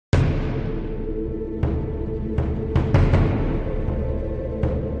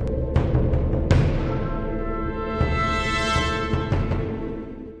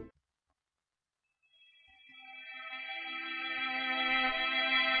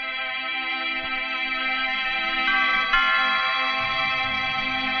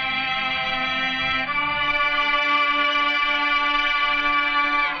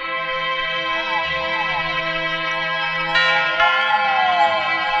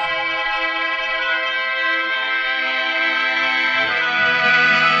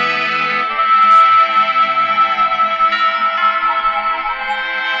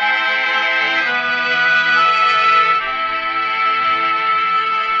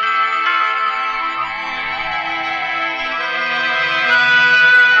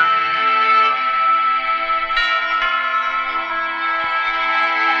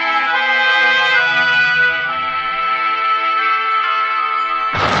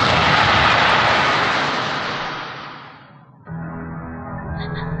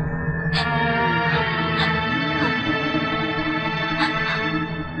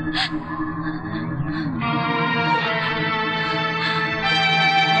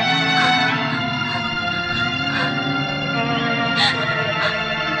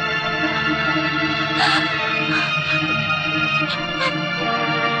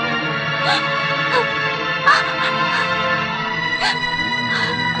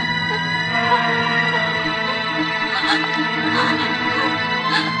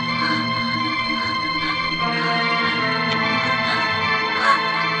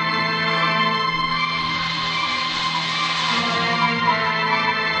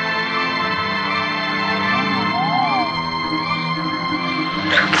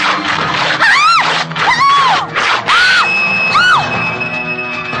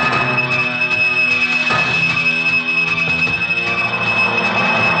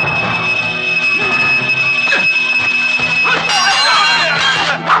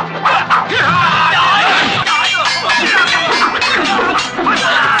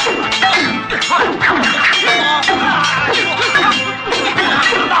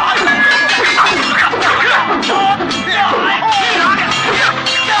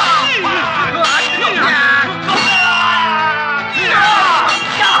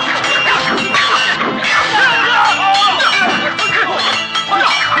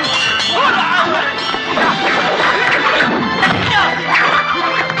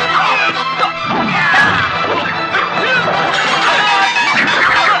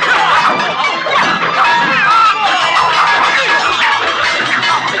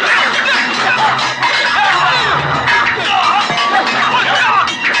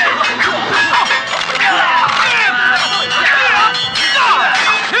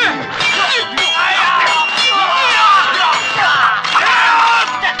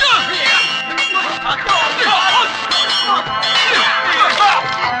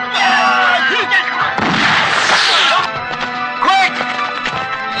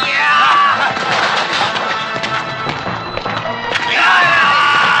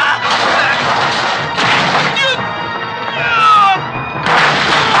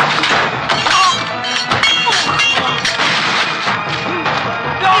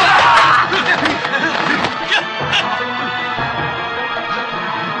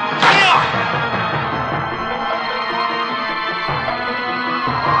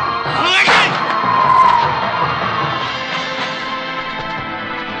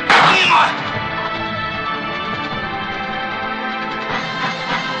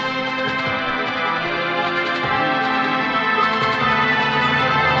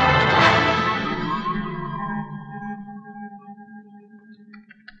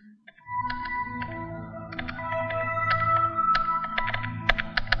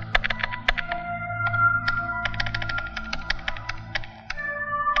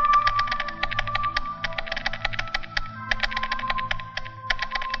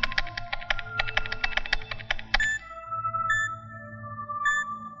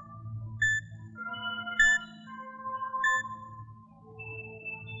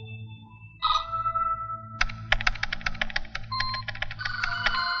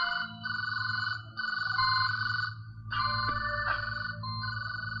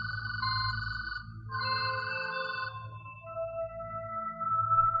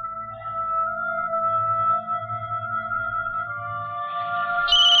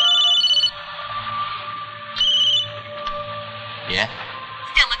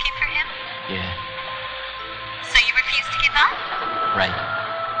Yeah. So you refuse to give up? Right.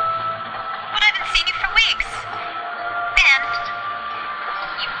 But I haven't seen you for weeks. Ben,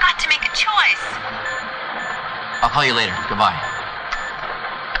 you've got to make a choice. I'll call you later. Goodbye.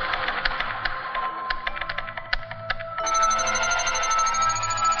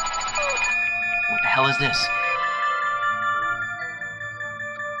 What the hell is this?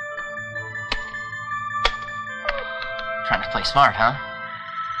 Trying to play smart, huh?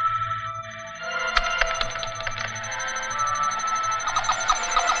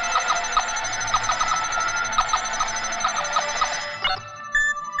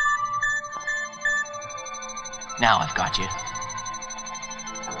 Now I've got you.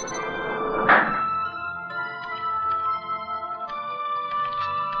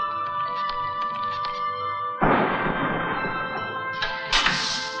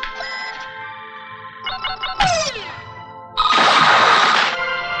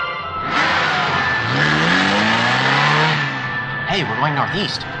 Hey, we're going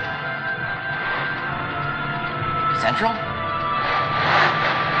northeast. Central?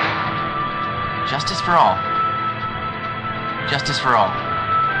 Justice for all. Justice for all.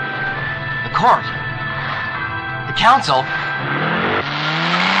 The court. The council.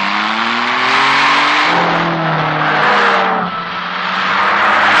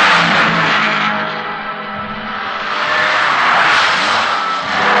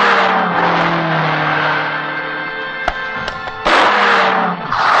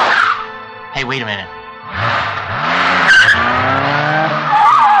 Hey, wait a minute.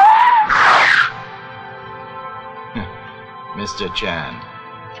 Mr. Chan,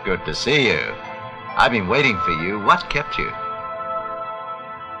 it's good to see you. I've been waiting for you. What kept you?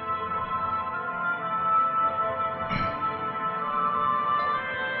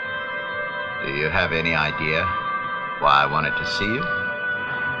 Do you have any idea why I wanted to see you?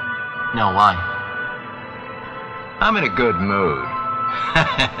 No, why? I'm in a good mood.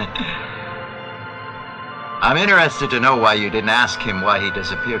 I'm interested to know why you didn't ask him why he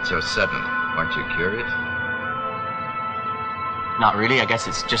disappeared so suddenly. Weren't you curious? Not really. I guess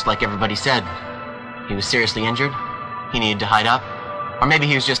it's just like everybody said. He was seriously injured. He needed to hide up. Or maybe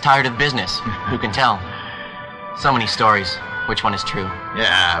he was just tired of business. Who can tell? So many stories. Which one is true?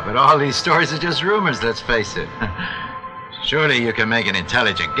 Yeah, but all these stories are just rumors, let's face it. Surely you can make an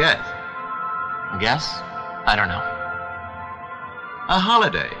intelligent guess. A guess? I don't know. A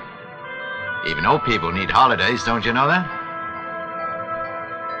holiday. Even old people need holidays, don't you know that?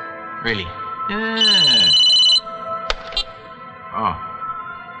 Really? Yeah. Oh.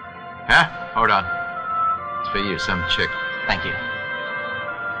 Huh? Hold on. It's for you, some chick. Thank you.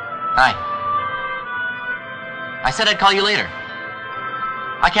 Hi. I said I'd call you later.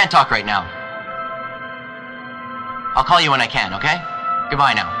 I can't talk right now. I'll call you when I can, okay?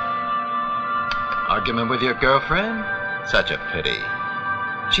 Goodbye now. Argument with your girlfriend? Such a pity.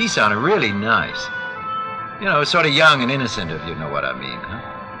 She sounded really nice. You know, sort of young and innocent, if you know what I mean,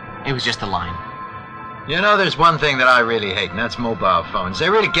 huh? It was just a line. You know, there's one thing that I really hate, and that's mobile phones. They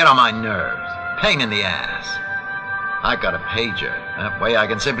really get on my nerves. Pain in the ass. I got a pager. That way I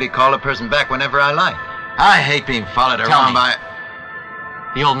can simply call a person back whenever I like. I hate being followed around by...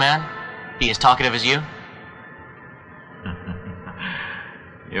 The old man? He as talkative as you?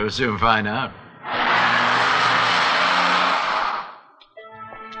 You'll soon find out.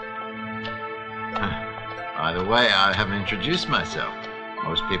 By the way, I haven't introduced myself.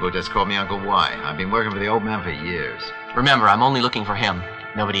 Most people just call me Uncle Y. I've been working for the old man for years. Remember, I'm only looking for him,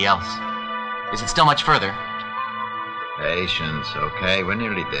 nobody else. Is it still much further? Patience, okay? We're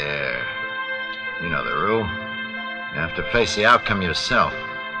nearly there. You know the rule. You have to face the outcome yourself.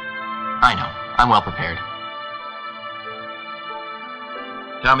 I know. I'm well prepared.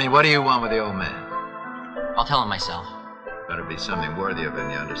 Tell me, what do you want with the old man? I'll tell him myself. Better be something worthy of him,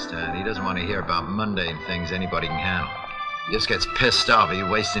 you understand? He doesn't want to hear about mundane things anybody can handle. He just gets pissed off at you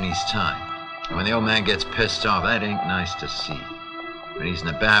wasting his time. And when the old man gets pissed off, that ain't nice to see. When he's in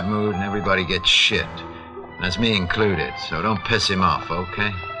a bad mood and everybody gets shit. And that's me included, so don't piss him off,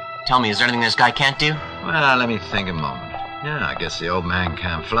 okay? Tell me, is there anything this guy can't do? Well, let me think a moment. Yeah, I guess the old man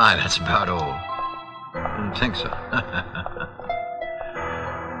can't fly, that's about all. I don't think so.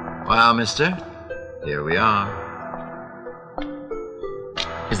 Well, mister, here we are.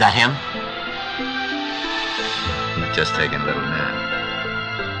 Is that him? He's just taking a little nap.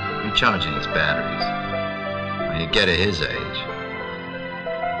 Recharging his batteries. When you get to his age,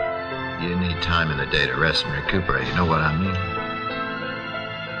 you need time in the day to rest and recuperate, you know what I mean?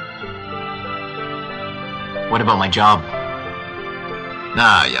 What about my job?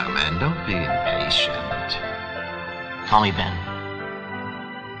 Now, young man, don't be impatient. Call me Ben.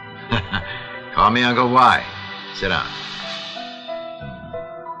 Call me Uncle Y. Sit down.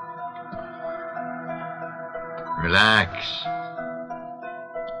 Relax.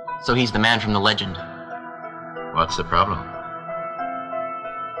 So he's the man from the legend. What's the problem?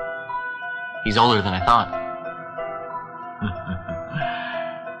 He's older than I thought.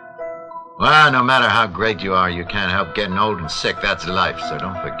 Well, no matter how great you are, you can't help getting old and sick. That's life, so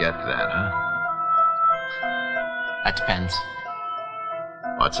don't forget that, huh? That depends.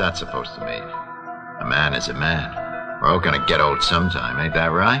 What's that supposed to mean? A man is a man. We're all gonna get old sometime, ain't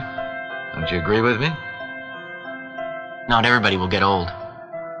that right? Don't you agree with me? Not everybody will get old.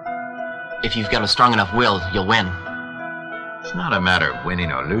 If you've got a strong enough will, you'll win. It's not a matter of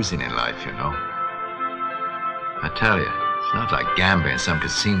winning or losing in life, you know. I tell you, it's not like gambling in some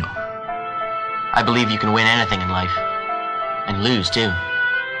casino. I believe you can win anything in life. And lose, too.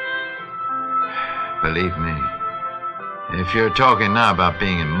 Believe me, if you're talking now about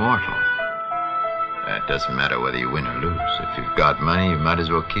being immortal, that doesn't matter whether you win or lose. If you've got money, you might as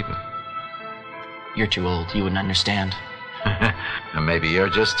well keep it. You're too old. You wouldn't understand. And maybe you're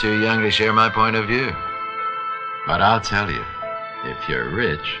just too young to share my point of view. But I'll tell you, if you're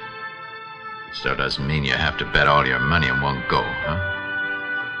rich, it still doesn't mean you have to bet all your money in one go, huh?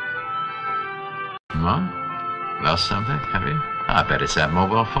 What? Lost something, have you? I bet it's that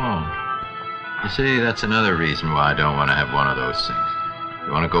mobile phone. You see, that's another reason why I don't want to have one of those things.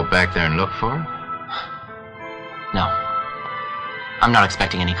 You want to go back there and look for it? No. I'm not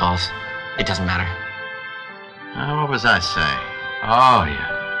expecting any calls. It doesn't matter. What was I saying? Oh,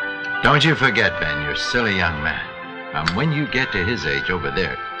 yeah. Don't you forget, Ben, you're still a young man. And when you get to his age over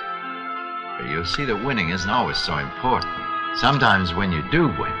there, you'll see that winning isn't always so important. Sometimes when you do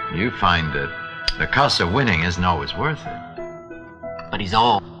win, you find that the cost of winning isn't always worth it. But he's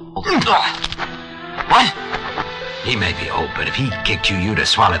old. What? He may be old, but if he kicked you, you'd have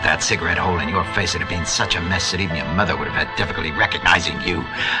swallowed that cigarette hole in your face. It'd have been such a mess that even your mother would have had difficulty recognizing you.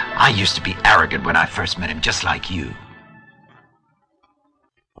 I used to be arrogant when I first met him, just like you.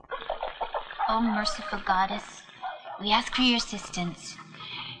 Oh, merciful goddess, we ask for your assistance.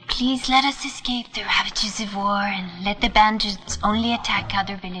 Please let us escape the ravages of war and let the bandits only attack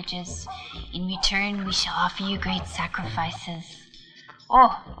other villages. In return, we shall offer you great sacrifices.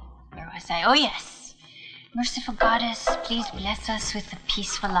 Oh, where was I? Oh, yes. Merciful goddess, please bless us with a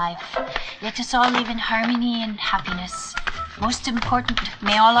peaceful life. Let us all live in harmony and happiness. Most important,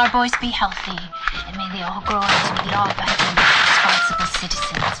 may all our boys be healthy, and may they all grow up to be law-abiding, responsible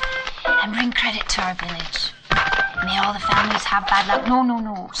citizens, and bring credit to our village. May all the families have bad luck.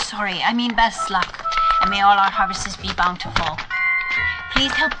 No, sorry, I mean best luck. And may all our harvests be bountiful.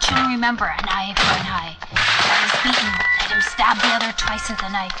 Please help children remember an eye for an eye. If he is beaten, let him stab the other twice with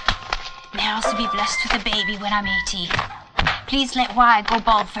a knife. May I also be blessed with a baby when I'm 80. Please let Y go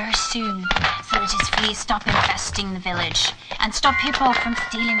bald very soon, so that his fleas stop infesting the village, and stop Hippo from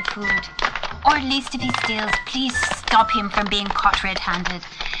stealing food. Or at least if he steals, please stop him from being caught red-handed.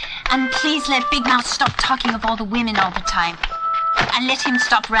 And please let Big Mouth stop talking of all the women all the time. And let him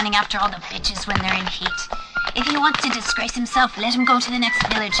stop running after all the bitches when they're in heat. If he wants to disgrace himself, let him go to the next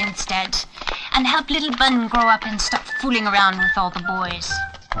village instead. And help little Bun grow up and stop fooling around with all the boys.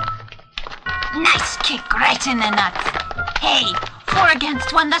 Nice kick right in the nuts. Hey, 4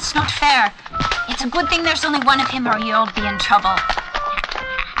 against 1, that's not fair. It's a good thing there's only one of him or you'll be in trouble.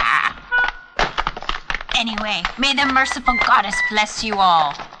 Anyway, may the merciful goddess bless you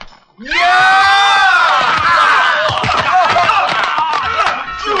all.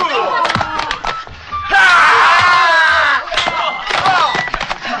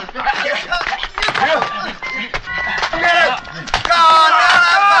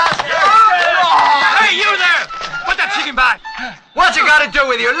 What's it got to do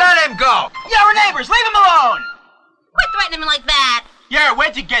with you? Let him go. Yeah, we're neighbors. Leave him alone. Quit threatening him like that. Yeah,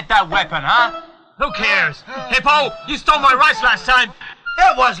 where'd you get that weapon, huh? Who cares? Hippo, you stole my rice last time.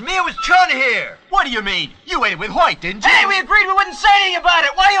 It wasn't me. It was Chun here. What do you mean? You ate it with Hoyt, didn't you? Hey, we agreed we wouldn't say anything about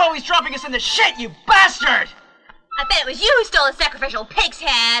it. Why are you always dropping us in the shit, you bastard? I bet it was you who stole the sacrificial pig's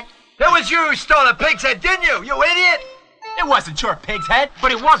head. It was you who stole a pig's head, didn't you? You idiot. It wasn't your pig's head.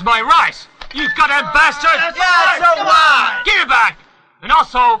 But it was my rice. You goddamn bastard! Yeah, so what? Give it back! And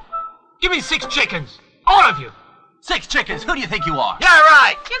also, give me 6 chickens. All of you. 6 chickens. Who do you think you are? Yeah,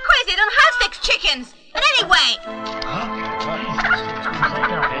 right. You're crazy. I don't have 6 chickens. But anyway.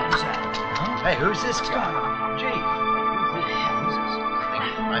 Hey, who's this guy? Gee. Who's this?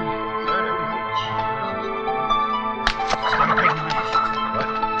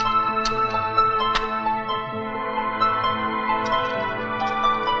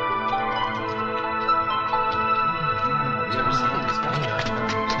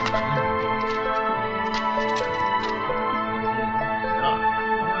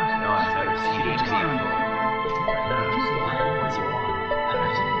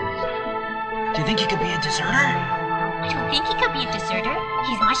 deserter? I don't think he could be a deserter.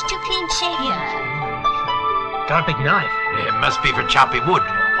 He's much too clean-shaven. Got a big knife. It must be for chopping wood.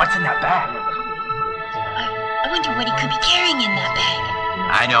 What's in that bag? I wonder what he could be carrying in that bag.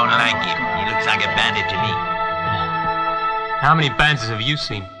 I don't like him. He looks like a bandit to me. How many bandits have you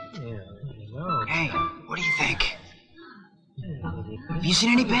seen? Hey, what do you think? Have you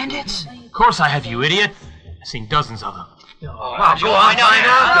seen any bandits? Of course I have, you idiot. I've seen dozens of them. Well, go on, find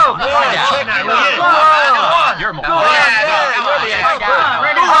out. Go on. You're more. Go on.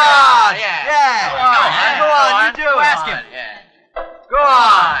 You do it. Ask him. Go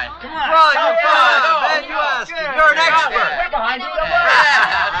on. Come on, you find him, man. You ask him. You're an expert. Behind you.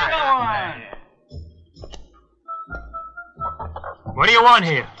 What do you want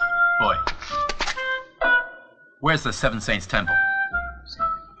here? Boy, where's the Seven Saints Temple?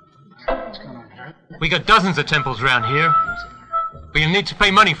 We got dozens of temples around here. But you'll need to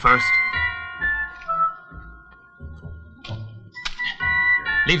pay money first.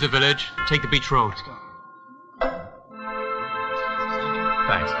 Leave the village, take the beach road.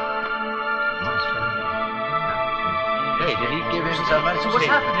 Thanks. Hey, did he give him some money? What's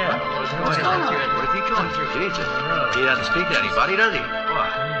happened? What's going on? What if he comes? Jesus. He doesn't speak to anybody, does he? What?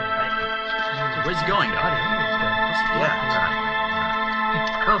 Where's he going, God? Yeah.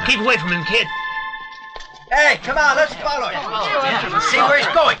 Well, keep away from him, kid. Hey, come on, let's follow him. Yeah. See where he's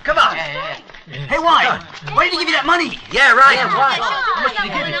going. Come on. Hey, why? Why did he give you that money? Yeah, right. Why? How much did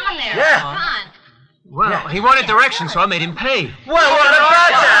he give you? Yeah. Come on. Well, he wanted directions, so I made him pay. Well, what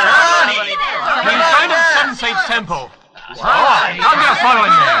about that, huh? He's going to the Seven Saints Temple. I'm gonna follow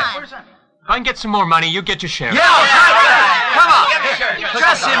him there. If I can get some more money, you get your share. Yeah, come on.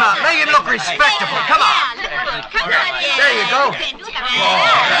 Dress him up. Make him look respectable. Come on. Come on. There you go. All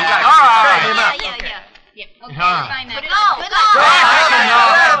right. Okay, Ah. fine now. Go.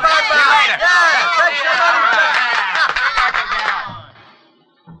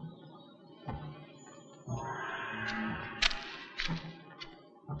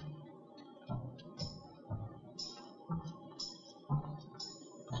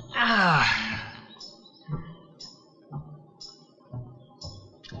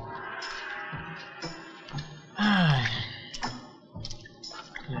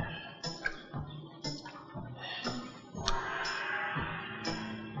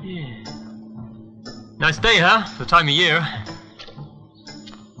 Nice day, huh? For the time of year.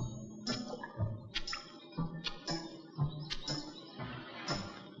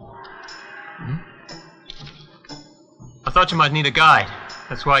 I thought you might need a guide.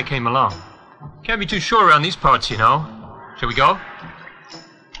 That's why I came along. Can't be too sure around these parts, you know. Shall we go?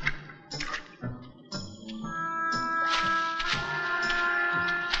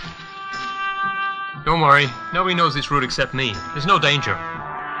 Don't worry. Nobody knows this route except me. There's no danger.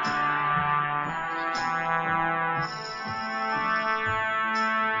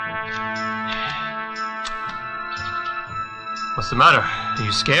 What's the matter? Are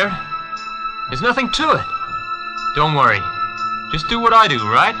you scared? There's nothing to it. Don't worry. Just do what I do,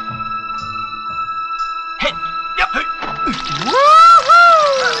 right? Hey! Yep! Woo-hoo!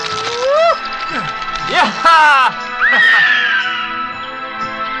 Yeah!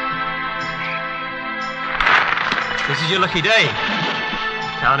 This is your lucky day.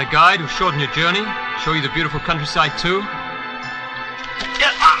 Found a guide who'll shorten your journey, show you the beautiful countryside too.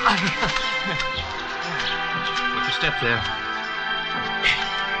 Yeah. Watch your step there.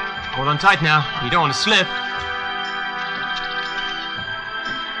 Hold on tight now. You don't want to slip.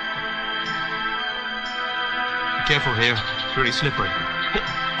 Be careful here. It's really slippery.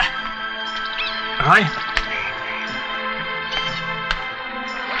 All right?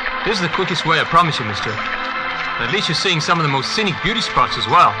 This is the quickest way, I promise you, mister. But at least you're seeing some of the most scenic beauty spots as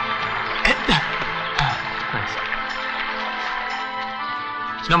well. Thanks.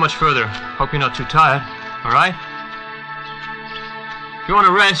 It's not much further. Hope you're not too tired. All right? If you want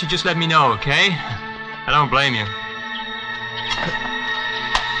to rest, you just let me know, okay? I don't blame you.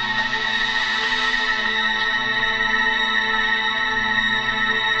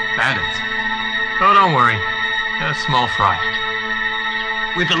 Bandits. Oh, don't worry. They're a small fry.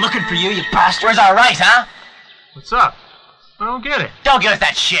 We've been looking for you, you bastard. Where's our rice, huh? What's up? I don't get it. Don't give us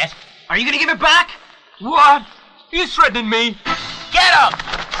that shit. Are you gonna give it back? What? You threatening me? Get him!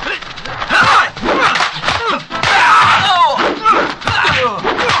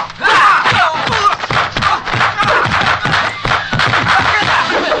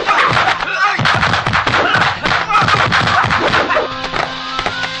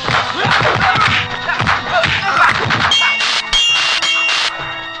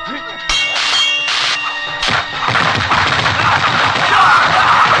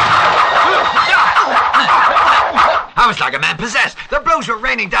 were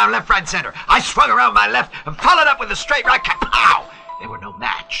raining down left, right, center. I swung around my left and followed up with a straight right. Kapow! They were no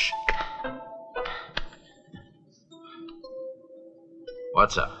match.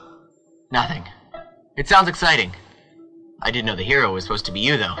 What's up? Nothing. It sounds exciting. I didn't know the hero was supposed to be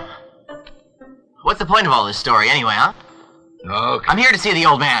you, though. What's the point of all this story, anyway, huh? Okay. I'm here to see the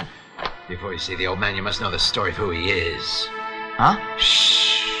old man. Before you see the old man, you must know the story of who he is. Huh?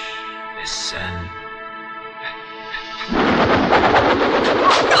 Shh. Listen.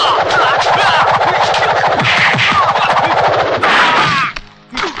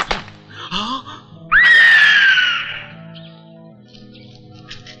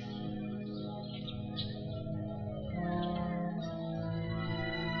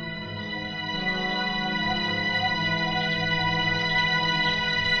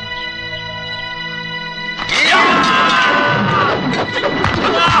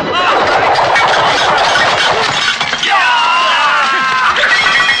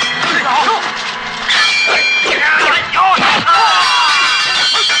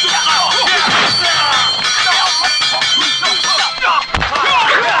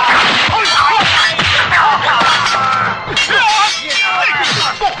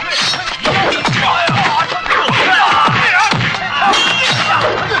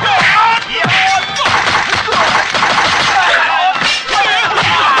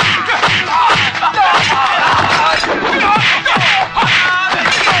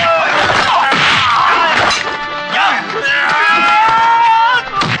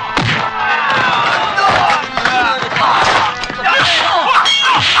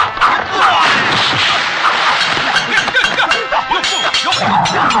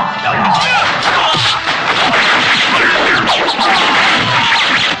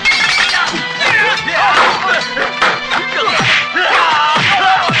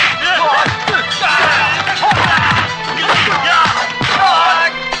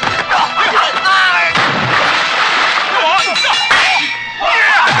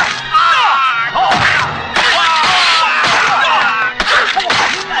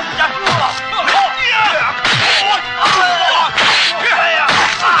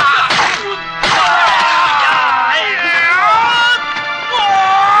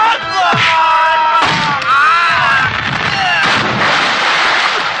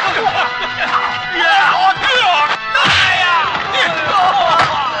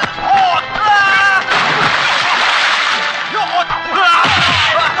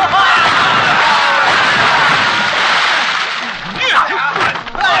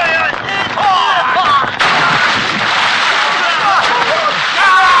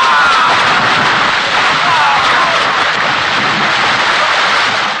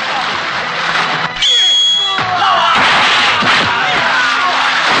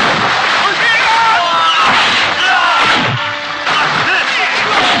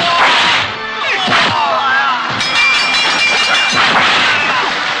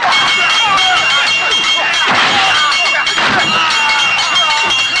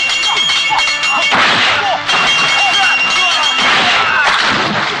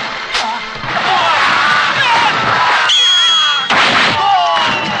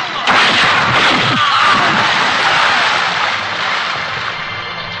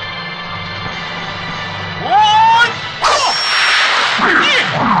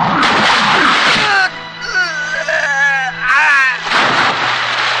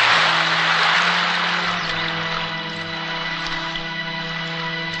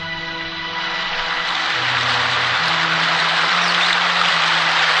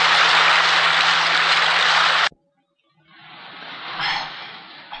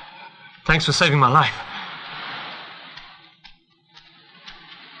 Thanks for saving my life.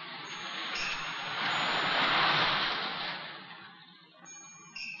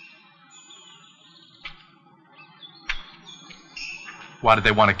 Why did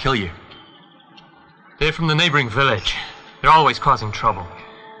they want to kill you? They're from the neighboring village. They're always causing trouble.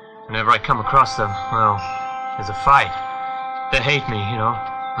 Whenever I come across them, well, there's a fight. They hate me, you know.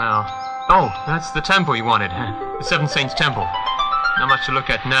 Well, oh, that's the temple you wanted, huh? The Seven Saints Temple. Not much to look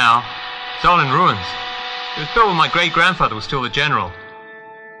at now. It's all in ruins. It was built when my great-grandfather was still the general.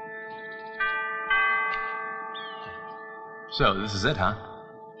 So, this is it, huh?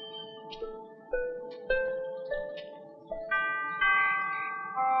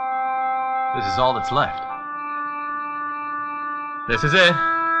 This is all that's left. This is it.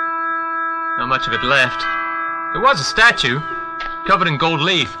 Not much of it left. There was a statue, covered in gold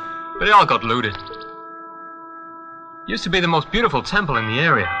leaf, but it all got looted. Used to be the most beautiful temple in the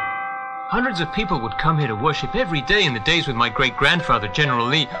area. Hundreds of people would come here to worship every day in the days with my great-grandfather, General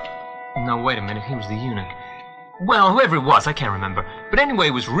Lee. No, wait a minute, he was the eunuch. Well, whoever it was, I can't remember. But anyway,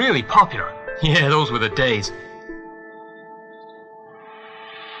 it was really popular. Yeah, those were the days.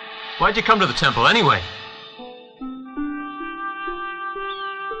 Why'd you come to the temple anyway?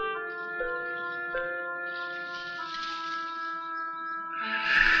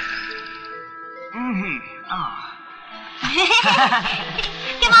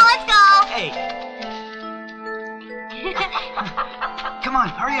 Come on, let's go. Hey. Come on,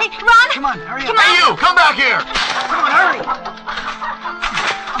 hurry up. Hey, Ron. Come on, hurry up. Come on. Hey, you! Come back here! Come on, hurry.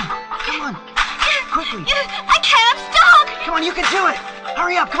 Come on. Quickly. I can't, I'm stuck. Come on, you can do it.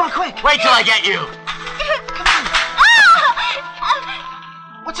 Hurry up, come on, quick. Wait till I get you! Come on. Ah!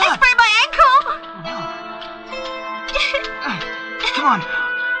 What's I up? sprained my ankle. Come on.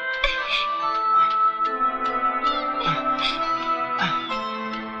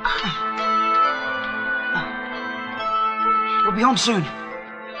 We'll be home soon.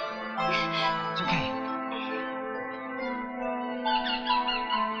 It's okay.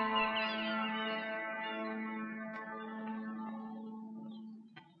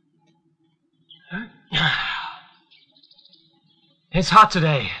 It's hot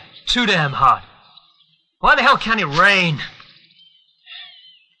today. Too damn hot. Why the hell can't it rain?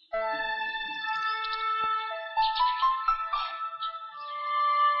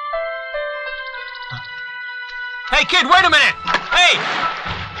 Hey, kid, wait a minute! Hey!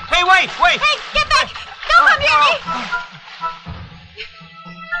 Hey, wait! Hey, get back! Don't come near me!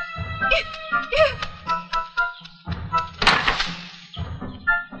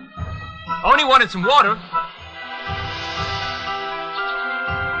 Only wanted some water.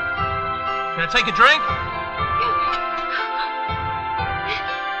 Can I take a drink?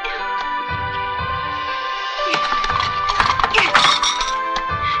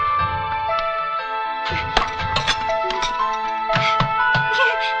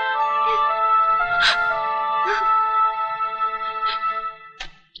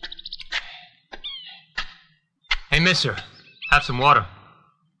 Hey, mister, have some water.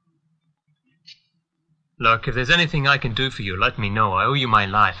 Look, if there's anything I can do for you, let me know. I owe you my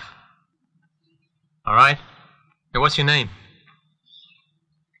life. All right? Hey, what's your name?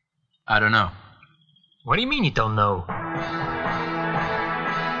 I don't know. What do you mean you don't know?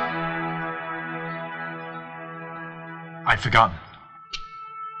 I'd forgotten.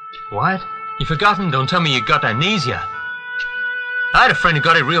 What? You forgotten? Don't tell me you got amnesia. I had a friend who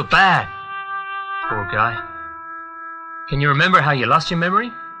got it real bad. Poor guy. Can you remember how you lost your memory?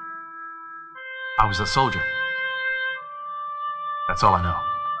 I was a soldier. That's all I know.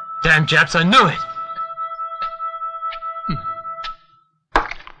 Damn Japs, I knew it!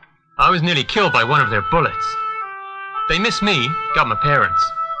 I was nearly killed by one of their bullets. They missed me, got my parents.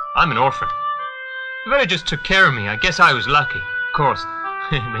 I'm an orphan. The villagers took care of me. I guess I was lucky. Of course,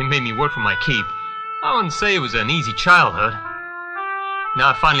 they made me work for my keep. I wouldn't say it was an easy childhood. Now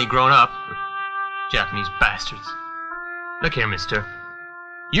I've finally grown up. Japanese bastards. Look here, mister.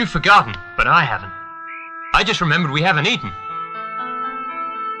 You've forgotten, but I haven't. I just remembered we haven't eaten.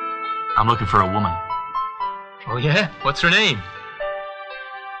 I'm looking for a woman. Oh yeah? What's her name?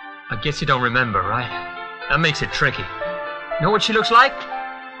 I guess you don't remember, right? That makes it tricky. Know what she looks like?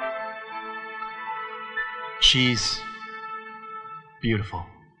 She's beautiful.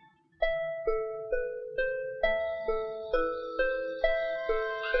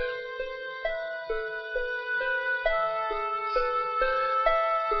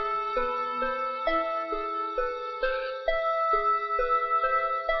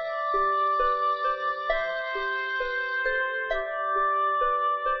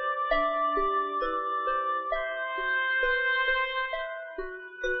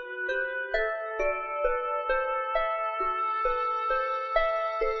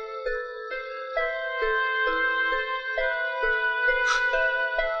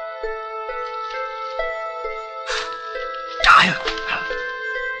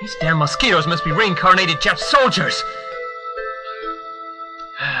 These damn mosquitoes must be reincarnated Jap soldiers.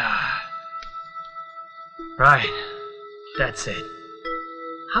 Right. That's it.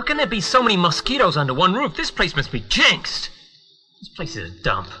 How can there be so many mosquitoes under one roof? This place must be jinxed. This place is a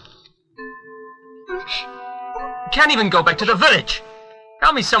dump. I can't even go back to the village.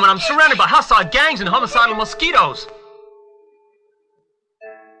 Tell me someone, I'm surrounded by hostile gangs and homicidal mosquitoes.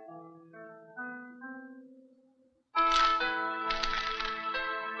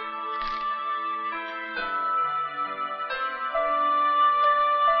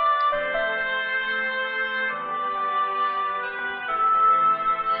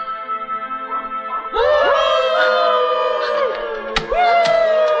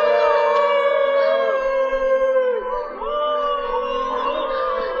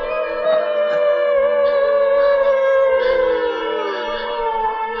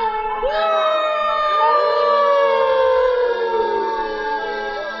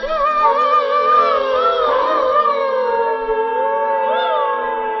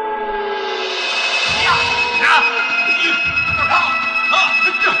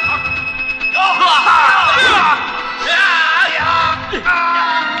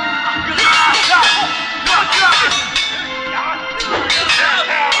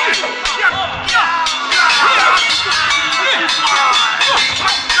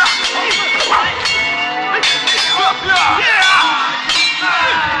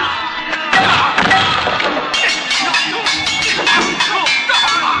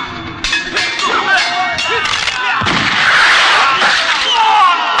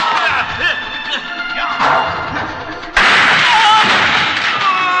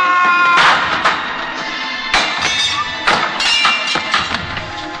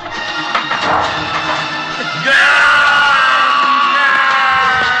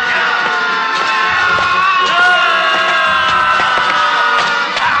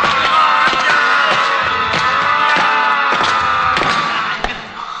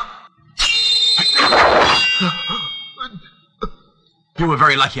 You were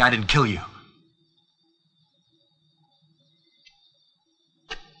very lucky I didn't kill you.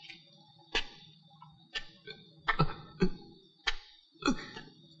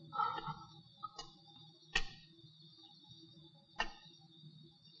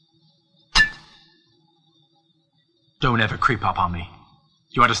 Don't ever creep up on me.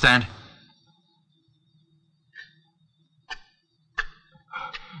 You understand?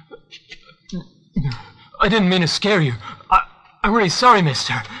 I didn't mean to scare you. I'm really sorry,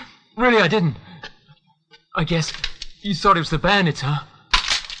 mister. Really, I didn't. I guess you thought it was the bandits, huh?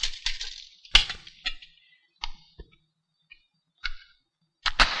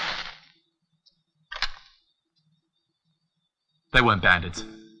 They weren't bandits.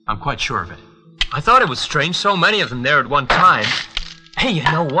 I'm quite sure of it. I thought it was strange, so many of them there at one time. Hey, you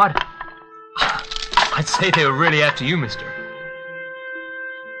know what? I'd say they were really after you, mister.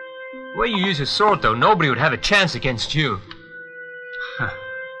 The way you use your sword, though, nobody would have a chance against you.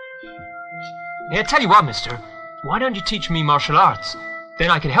 Hey, I tell you what, mister. Why don't you teach me martial arts? Then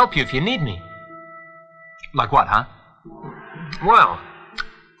I can help you if you need me. Like what, huh? Well,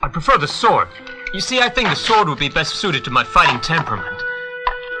 I prefer the sword. You see, I think the sword would be best suited to my fighting temperament.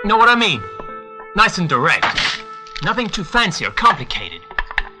 Know what I mean? Nice and direct. Nothing too fancy or complicated.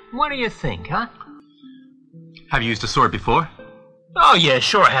 What do you think, huh? Have you used a sword before? Oh, yeah,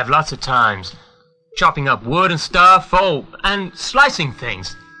 sure, I have lots of times. Chopping up wood and stuff, oh, and slicing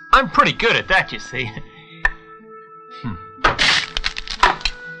things. I'm pretty good at that, you see.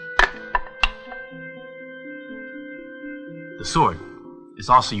 The sword is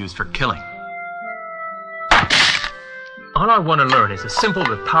also used for killing. All I want to learn is a simple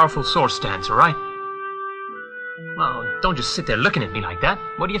but powerful sword stance, all right? Well, don't just sit there looking at me like that.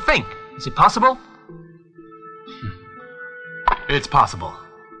 What do you think? Is it possible? It's possible,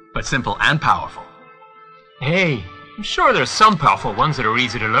 but simple and powerful. Hey, I'm sure there's some powerful ones that are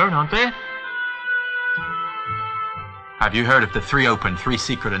easy to learn, aren't there? Have you heard of the 3 open, 3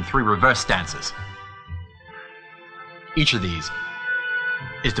 secret, and 3 reverse stances? Each of these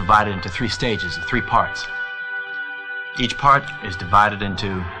is divided into 3 stages of 3 parts. Each part is divided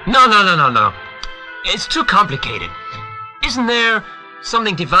into... No. It's too complicated. Isn't there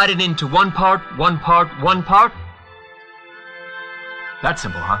something divided into 1 part, 1 part, 1 part? That's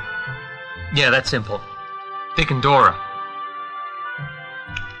simple, huh? Yeah, that's simple. Vic and Dora.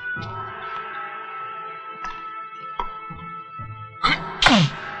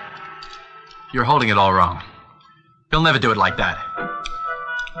 You're holding it all wrong. He'll never do it like that.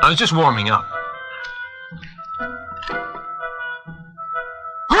 I was just warming up.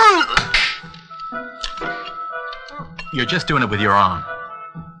 You're just doing it with your arm.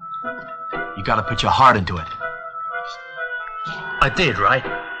 You gotta put your heart into it. I did, right?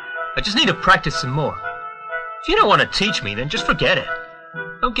 I just need to practice some more. If you don't want to teach me, then just forget it.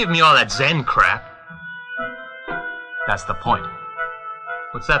 Don't give me all that Zen crap. That's the point.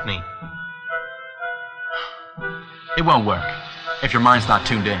 What's that mean? It won't work if your mind's not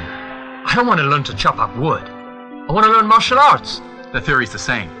tuned in. I don't want to learn to chop up wood. I want to learn martial arts. The theory's the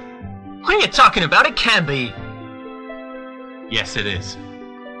same. What are you talking about? It can't be. Yes, it is.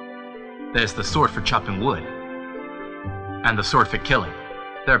 There's the sword for chopping wood, and the sword for killing.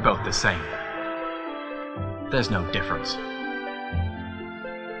 They're both the same. There's no difference.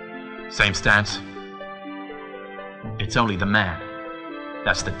 Same stance. It's only the man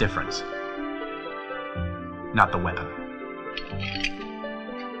that's the difference, not the weapon.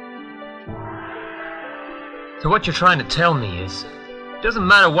 So what you're trying to tell me is, it doesn't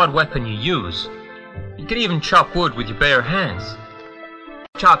matter what weapon you use. You can even chop wood with your bare hands.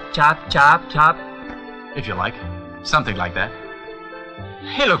 Chop, chop, chop, chop. If you like. Something like that.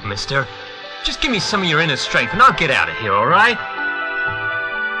 Hey, look, mister. Just give me some of your inner strength and I'll get out of here, all right?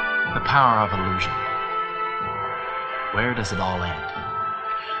 The power of illusion. Where does it all end?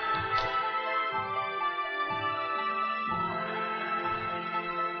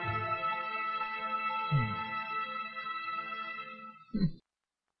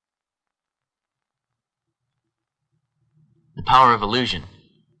 The power of illusion.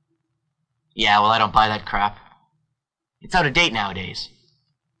 Yeah, well, I don't buy that crap. It's out of date nowadays.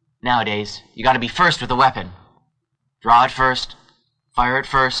 Nowadays, you gotta be first with a weapon. Draw it first, fire it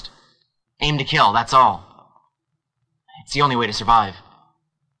first, aim to kill, that's all. It's the only way to survive.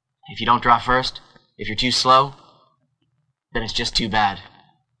 If you don't draw first, if you're too slow, then it's just too bad.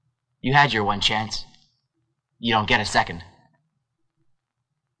 You had your one chance. You don't get a second.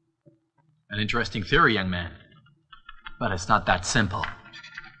 An interesting theory, young man. But it's not that simple.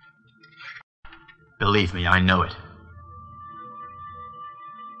 Believe me, I know it.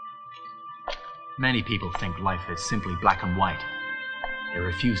 Many people think life is simply black and white. They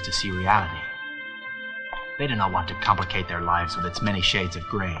refuse to see reality. They do not want to complicate their lives with its many shades of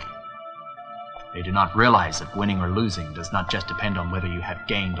gray. They do not realize that winning or losing does not just depend on whether you have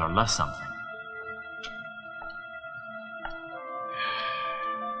gained or lost something.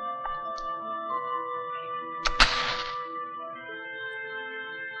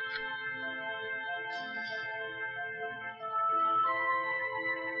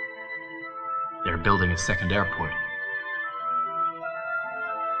 They're building a second airport.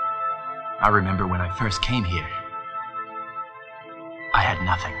 I remember when I first came here, I had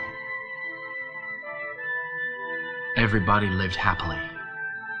nothing. Everybody lived happily.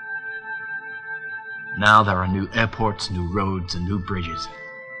 Now there are new airports, new roads, and new bridges.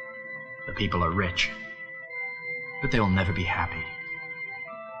 The people are rich, but they will never be happy.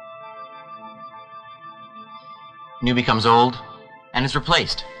 New becomes old, and is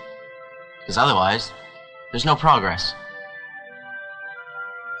replaced. Because otherwise, there's no progress.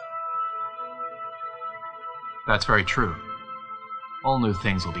 That's very true. All new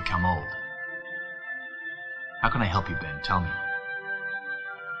things will become old. How can I help you, Ben? Tell me.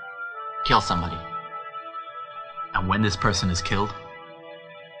 Kill somebody. And when this person is killed,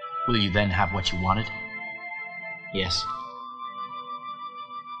 will you then have what you wanted? Yes.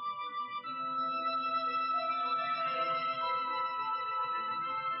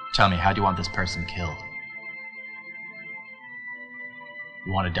 Tell me, how do you want this person killed?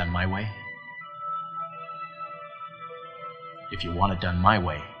 You want it done my way? If you want it done my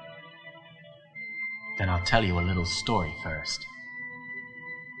way, then I'll tell you a little story first.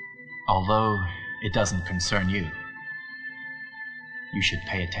 Although it doesn't concern you, you should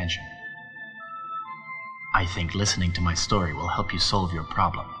pay attention. I think listening to my story will help you solve your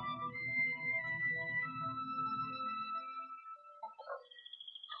problem.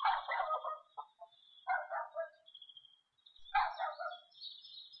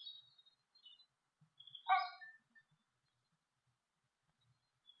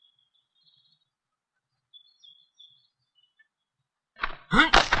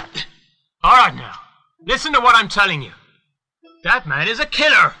 All right now, listen to what I'm telling you. That man is a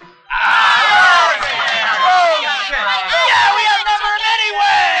killer.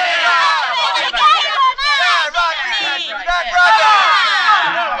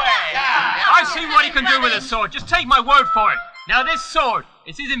 I've seen what he can do with a sword. Just take my word for it. Now this sword,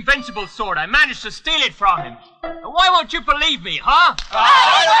 it's his invincible sword. I managed to steal it from him. Why won't you believe me, huh? Can't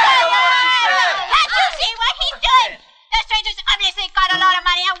you see what he's doing? The stranger's obviously got a lot of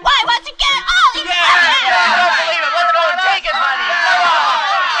money, and why wants to get it all? Don't believe it. Let's go and take his money.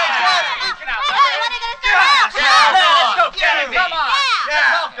 Hey, what are you going to do now? Let's go get him. Come on.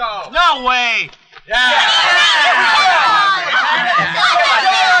 Yeah, I'll go. No way.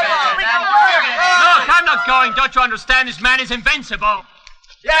 Look, I'm not going. Don't you understand? This man is invincible.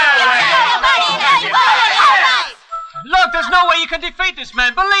 Look, there's no way you can defeat this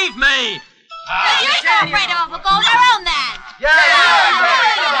man. Believe me. You're so afraid of him. We'll go on our own then.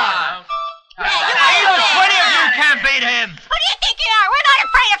 Come on. Even 20 of you can't beat him. Who do you think you are? We're not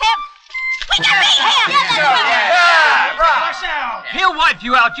afraid of him. We can beat him. He'll wipe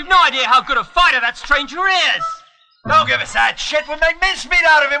you out. You've no idea how good a fighter that stranger is. Don't give us that shit. We'll make mincemeat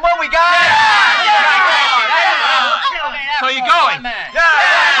out of him, won't we, guys? So you're going?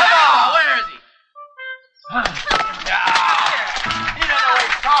 Come on. Where is he? He doesn't know what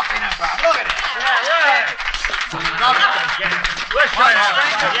he's talking about. Look at it. Let's try it.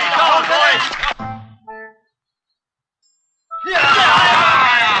 Come on, boys.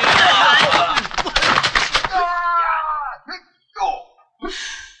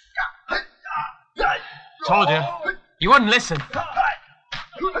 Told you. You wouldn't listen.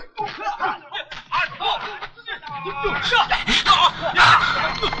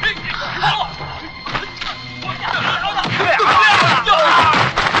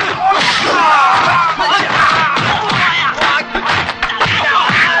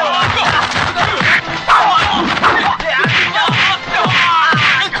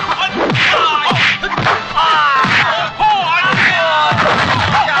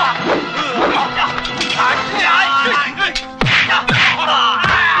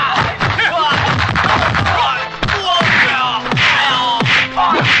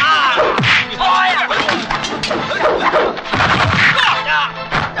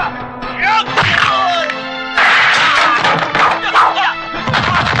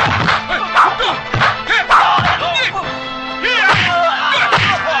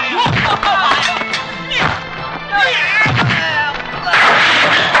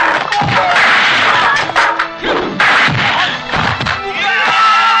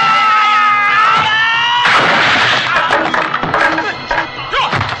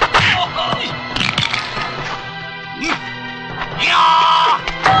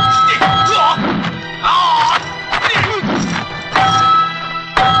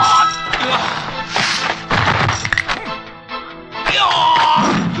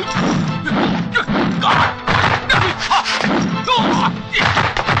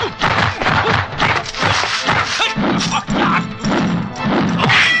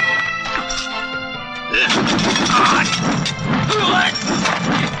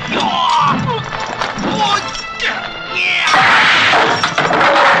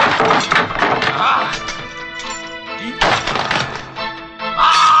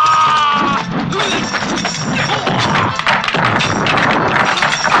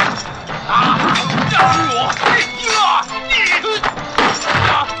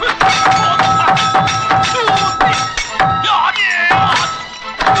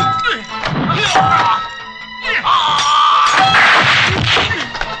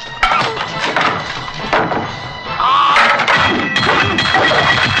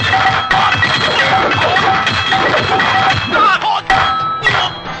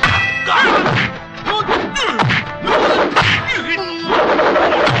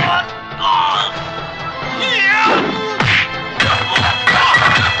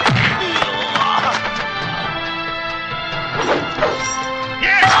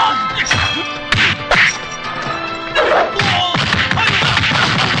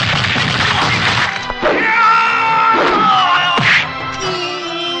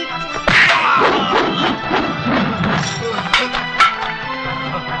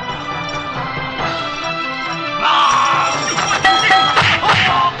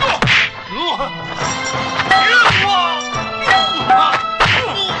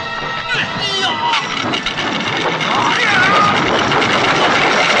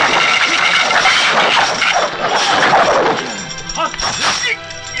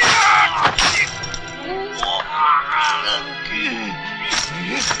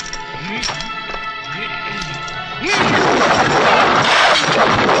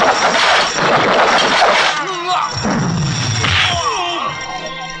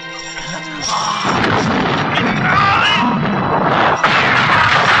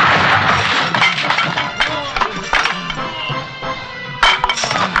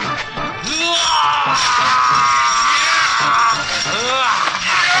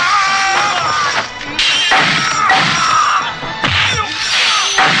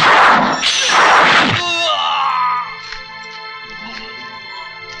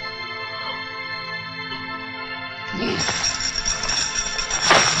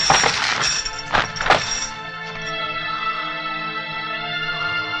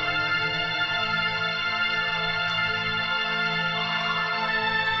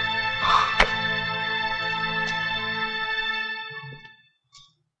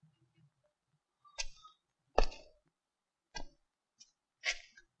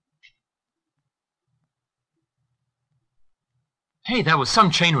 Hey, that was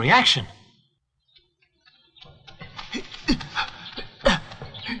some chain reaction. Hey,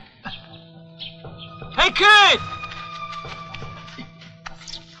 kid!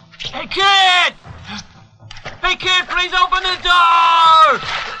 Hey, kid! Hey, kid, please open the door!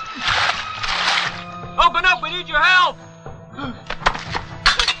 Open up, we need your help!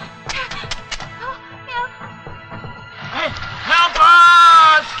 Hey, help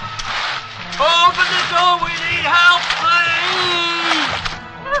us! Open the door, we need help, please!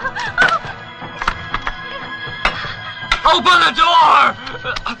 Open the door!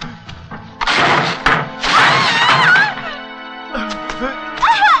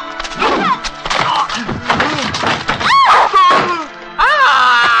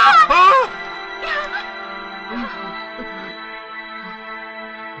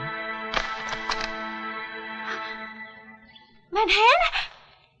 Manhattan?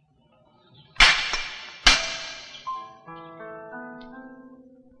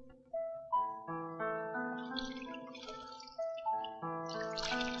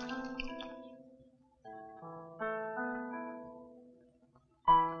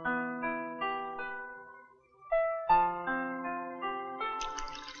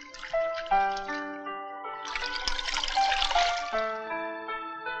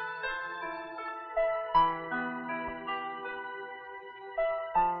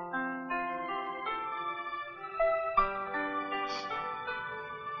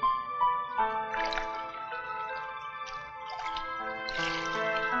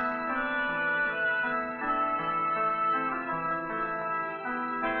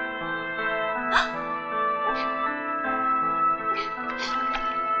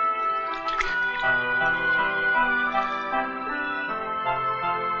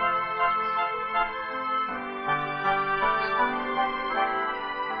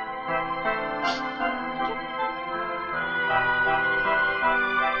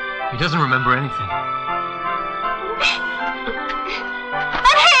 He doesn't remember anything.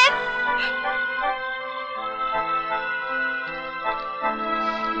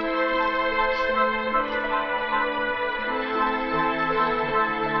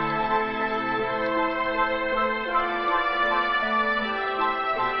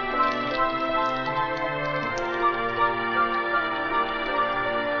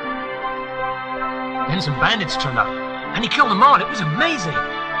 Then some bandits turned up, and he killed them all. It was amazing.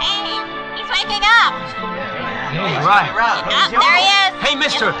 Hey, he's waking up. Yeah, right. There he is. Hey,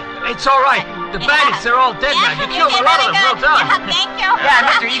 mister, it's all right. The bandits, they're all dead now. You killed a lot of them. Well done. Thank you. Yeah,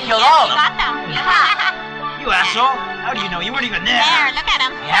 mister, you killed all of them. Got them. You asshole. How do you know? You weren't even there. There, look at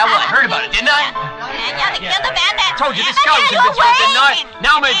him. Yeah, well, I heard about it, didn't I? Yeah, they killed the bandit. Told you this guy was invincible, didn't I?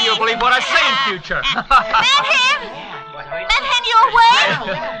 Now maybe you'll believe what I say in future. Manhattan! Manhattan, you awake?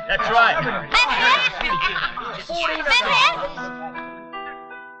 That's right. Manhattan? Manhattan?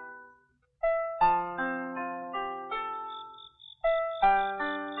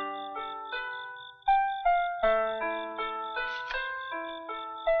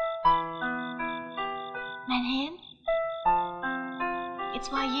 Manhattan? It's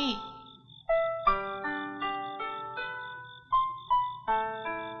why ye.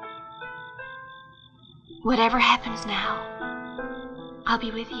 Whatever happens now, I'll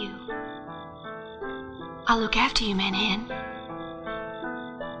be with you. I'll look after you, Manhattan.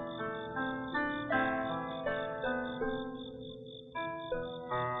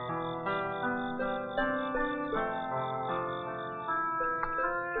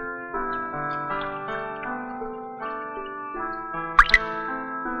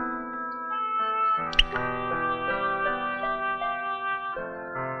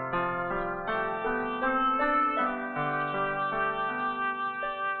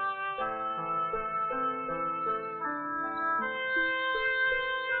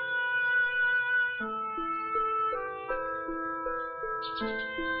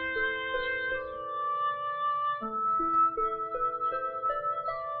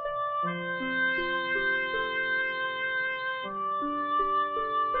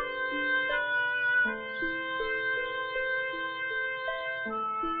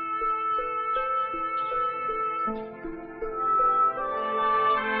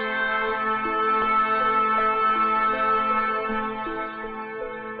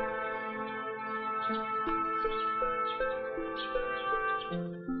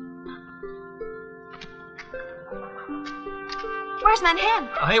 Where's Manhattan?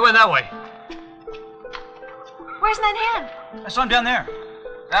 Oh, he went that way. Where's Manhattan? I saw him down there.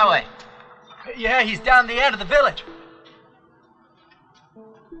 That way. Yeah, he's down the end of the village.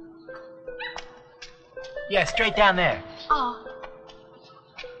 Yeah, straight down there. Oh.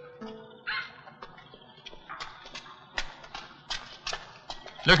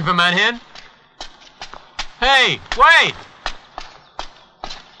 Looking for Manhin? Hey, wait!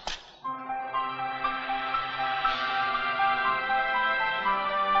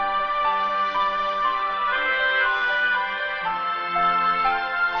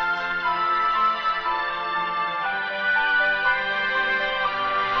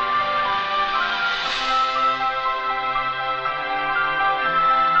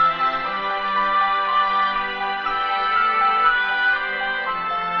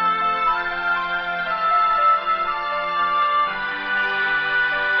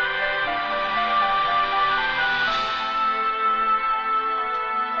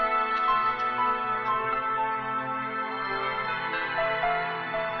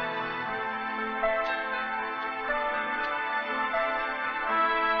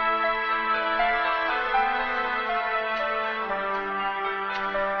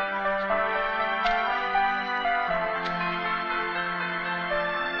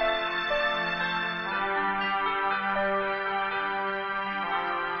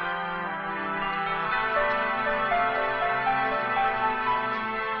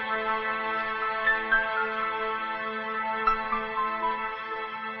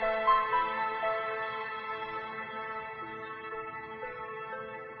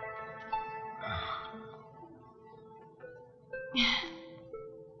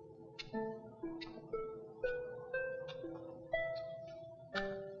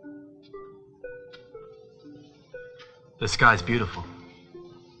 The sky's beautiful.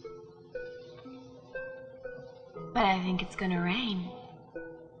 But I think it's gonna rain.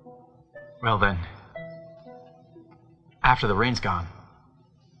 Well then, after the rain's gone,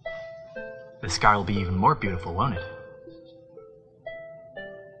 the sky will be even more beautiful, won't it?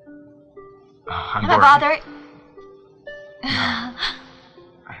 Oh, I'm Have I worried. bothered?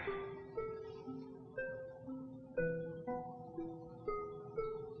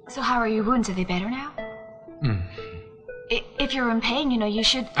 So how are your wounds? Are they better now? If you're in pain, you know, you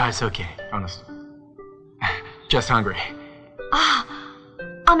should... It's okay, honest. Just hungry.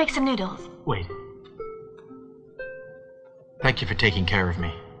 I'll make some noodles. Wait. Thank you for taking care of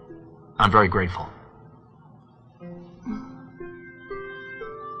me. I'm very grateful.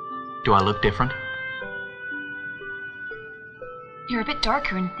 Do I look different? You're a bit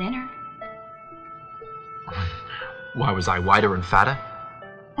darker and thinner. Why, was I wider and fatter?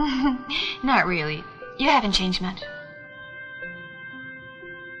 Not really. You haven't changed much.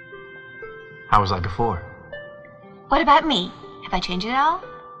 How was I before? What about me? Have I changed at all?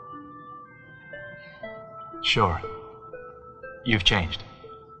 Sure. You've changed.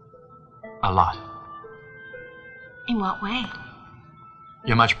 A lot. In what way?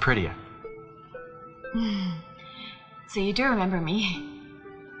 You're much prettier. So you do remember me.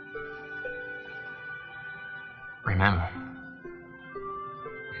 Remember?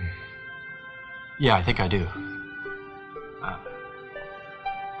 Yeah, I think I do.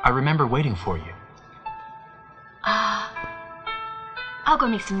 I remember waiting for you. I'll go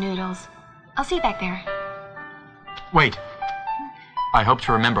make some noodles. I'll see you back there. Wait. I hope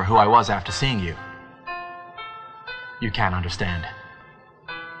to remember who I was after seeing you. You can't understand.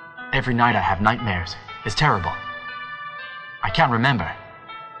 Every night I have nightmares. It's terrible. I can't remember.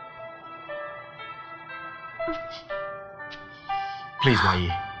 Please,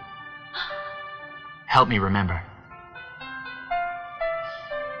 Wai. Help me remember.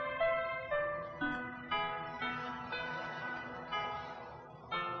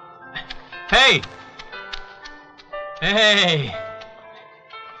 Hey! Hey!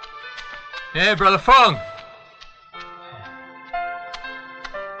 Hey, Brother Fung!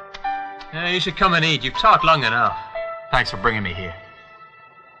 You should come and eat. You've talked long enough. Thanks for bringing me here.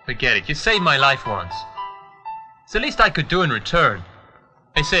 Forget it. You saved my life once. It's the least I could do in return.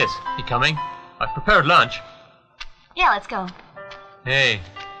 Hey, sis, you coming? I've prepared lunch. Yeah, let's go. Hey.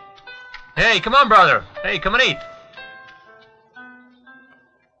 Hey, come on, brother. Hey, come and eat.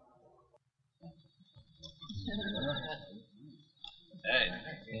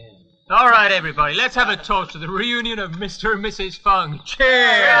 All right, everybody, let's have a toast to the reunion of Mr. and Mrs. Fung. Cheers!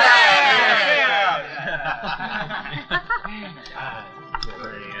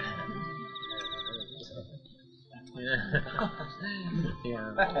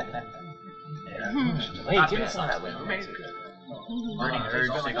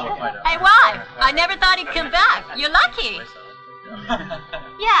 Hey, why? I never thought he'd come back. You're lucky.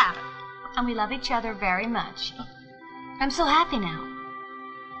 Yeah, and we love each other very much. I'm so happy now.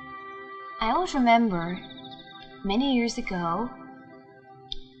 I always remember, many years ago,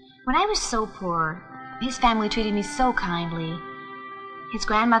 when I was so poor, his family treated me so kindly. His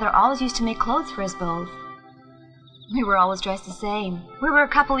grandmother always used to make clothes for us both. We were always dressed the same. We were a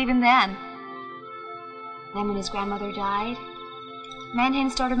couple even then. Then when his grandmother died,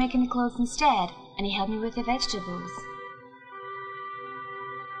 Manhen started making the clothes instead, and he helped me with the vegetables.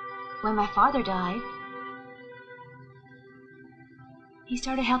 When my father died, he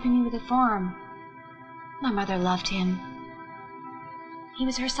started helping me with the farm. My mother loved him. He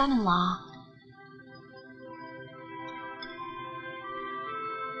was her son-in-law.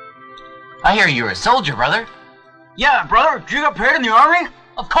 I hear you were a soldier, brother. Yeah, brother, did you get paid in the army?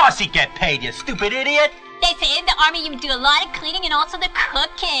 Of course he'd get paid, you stupid idiot. They say in the army you do a lot of cleaning and also the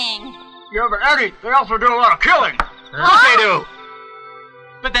cooking. Yeah, but Eddie, they also do a lot of killing. Of course they do.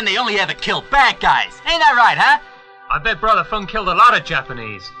 But then they only ever kill bad guys. Ain't that right, huh? I bet Brother Fung killed a lot of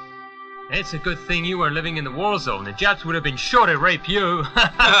Japanese. It's a good thing you were living in the war zone. The Japs would have been sure to rape you. Why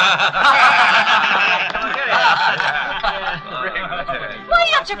do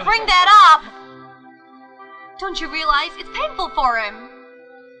you have to bring that up? Don't you realize it's painful for him?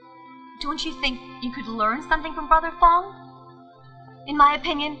 Don't you think you could learn something from Brother Fong? In my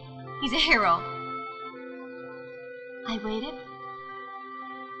opinion, he's a hero. I waited,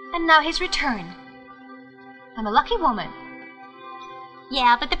 and now he's returned. I'm a lucky woman.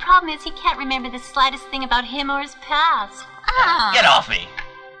 Yeah, but the problem is he can't remember the slightest thing about him or his past. Get off me.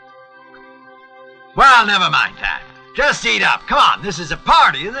 Well, never mind that. Just eat up. Come on, this is a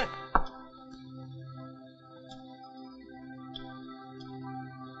party, isn't it?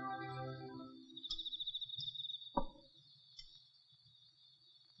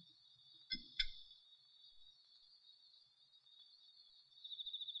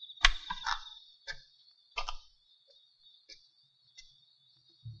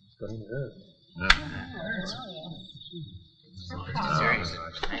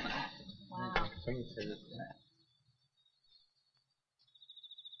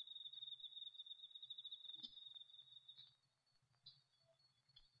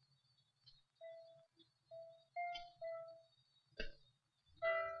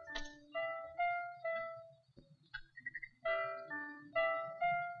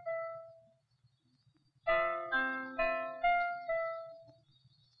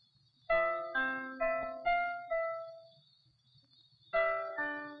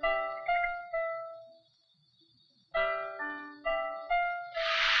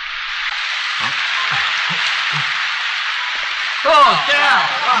 Oh, down!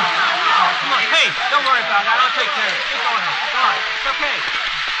 Come on, hey, don't worry about that. I'll take care of it. Keep going ahead. Go on. It's okay.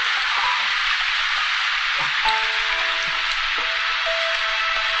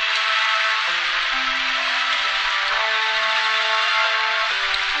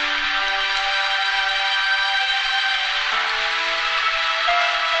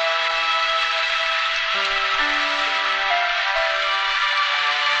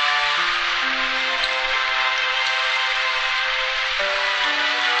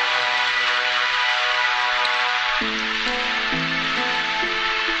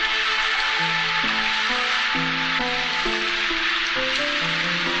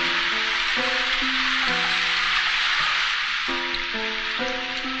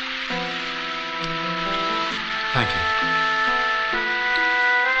 Thank you.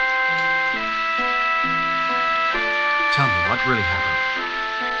 Tell me, what really happened?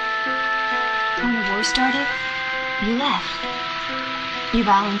 When the war started, you left. You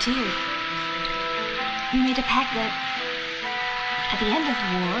volunteered. You made a pact that at the end of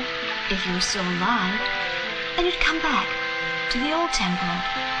the war, if you were still alive, then you'd come back to the old temple.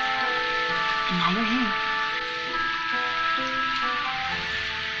 And now you're here.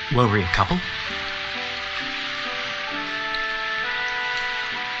 Were we a couple?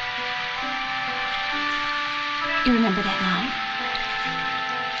 You remember that night?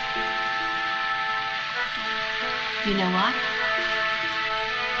 You know what?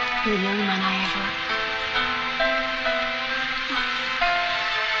 You're the only man I ever...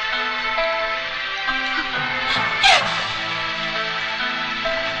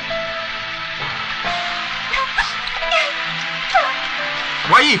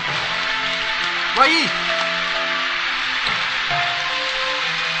 Wai! Wai!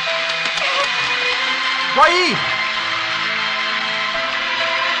 Wai!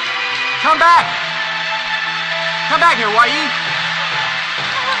 Come back! Come back here, Wai!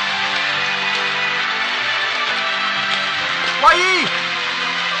 Wai!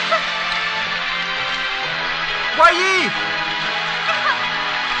 Wai!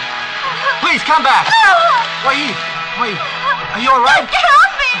 Please come back! Wai! Wai! Are you all right?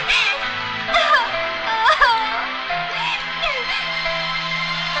 Help me!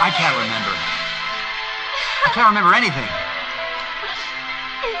 I can't remember. I can't remember anything.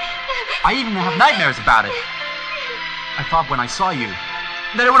 I even have nightmares about it. I thought when I saw you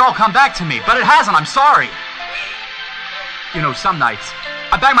that it would all come back to me, but it hasn't. I'm sorry. You know, some nights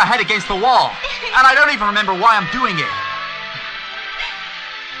I bang my head against the wall, and I don't even remember why I'm doing it.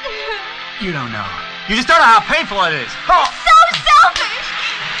 You don't know. You just don't know how painful it is. Oh. So selfish!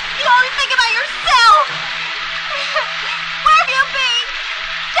 You only think about yourself! Where have you been?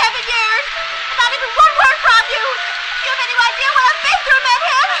 7 years! Not even one word from you! You have any idea what I've been through,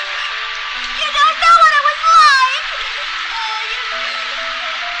 Manham? You don't know what it was like!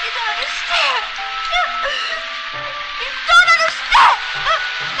 You don't understand! You don't understand!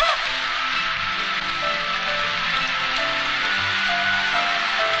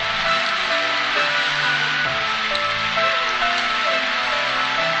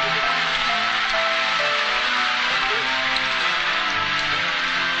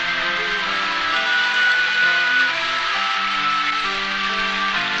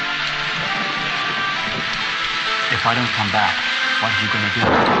 If I don't come back, what are you gonna do?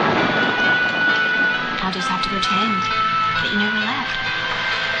 I'll just have to pretend that you never left.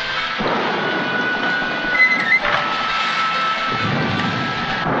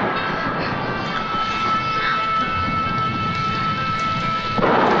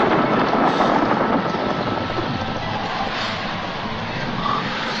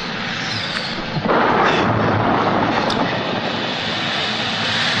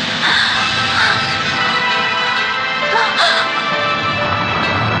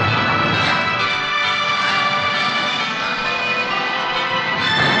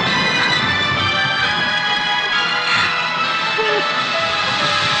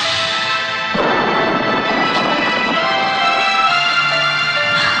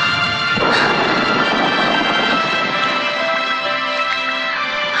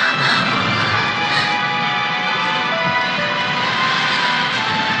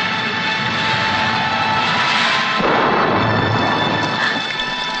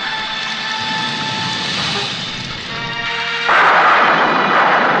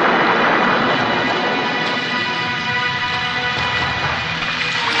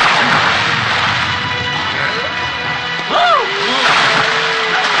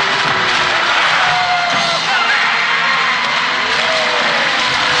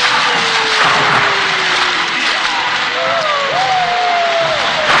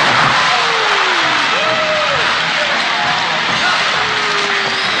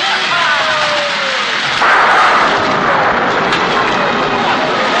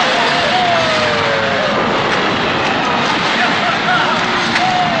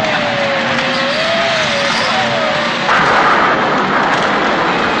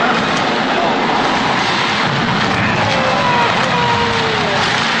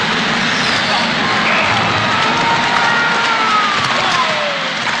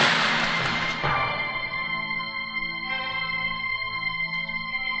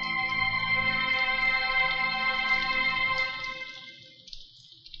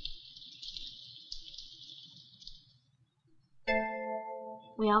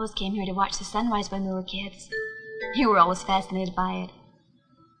 We always came here to watch the sunrise when we were kids. You were always fascinated by it.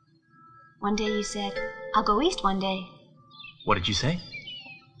 One day you said, I'll go east one day. What did you say?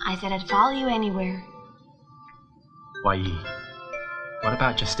 I said I'd follow you anywhere. Why, what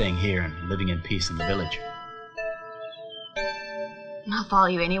about just staying here and living in peace in the village? I'll follow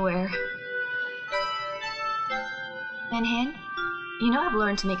you anywhere. And Hen, you know I've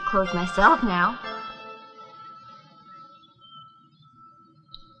learned to make clothes myself now.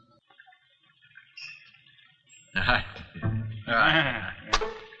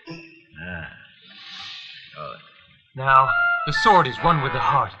 Now, the sword is one with the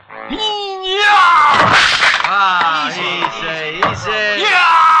heart. Ah, easy.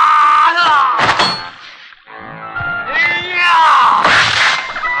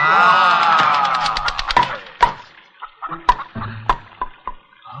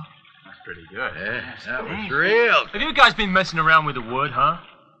 That's pretty good. Yeah, that was real. Have you guys been messing around with the wood, huh?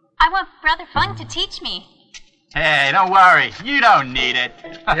 I want Brother Fung to teach me. Hey, don't worry. You don't need it.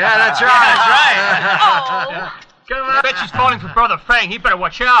 Yeah, that's right. Oh. Come I on. bet she's falling for Brother Fang. He better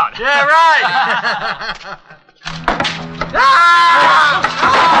watch out. Yeah, right.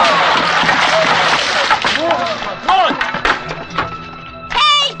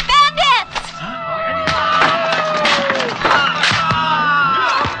 Hey, bandits!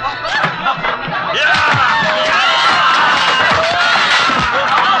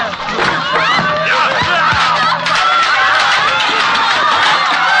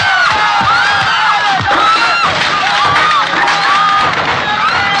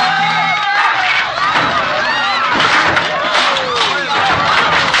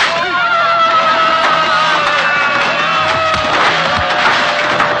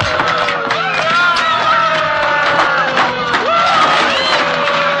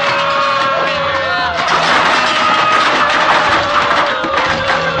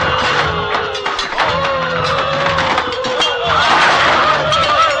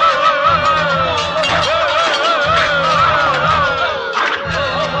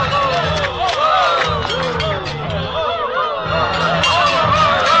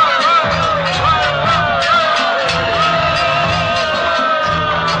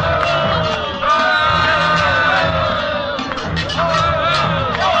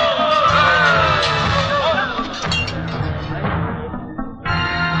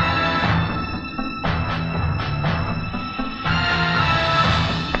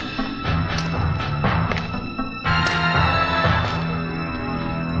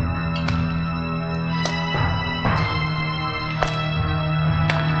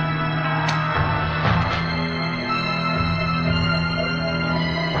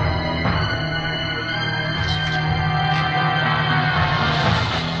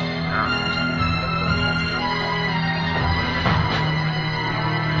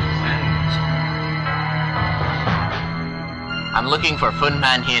 I'm looking for Fun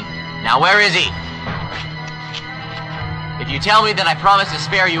Man Hin. Now where is he? If you tell me, then I promise to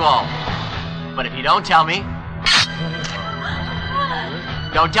spare you all. But if you don't tell me...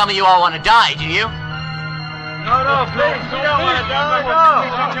 Don't tell me you all want to die, do you? No, please. We don't want to die.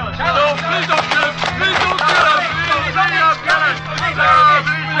 No, please don't kill us. Please don't kill us. Please don't kill us. No, please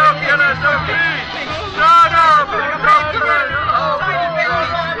don't kill us. No, please. No, please don't kill us.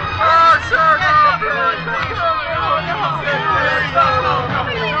 Oh, sir, no,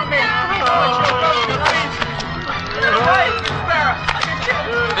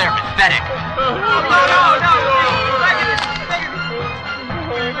 They're pathetic.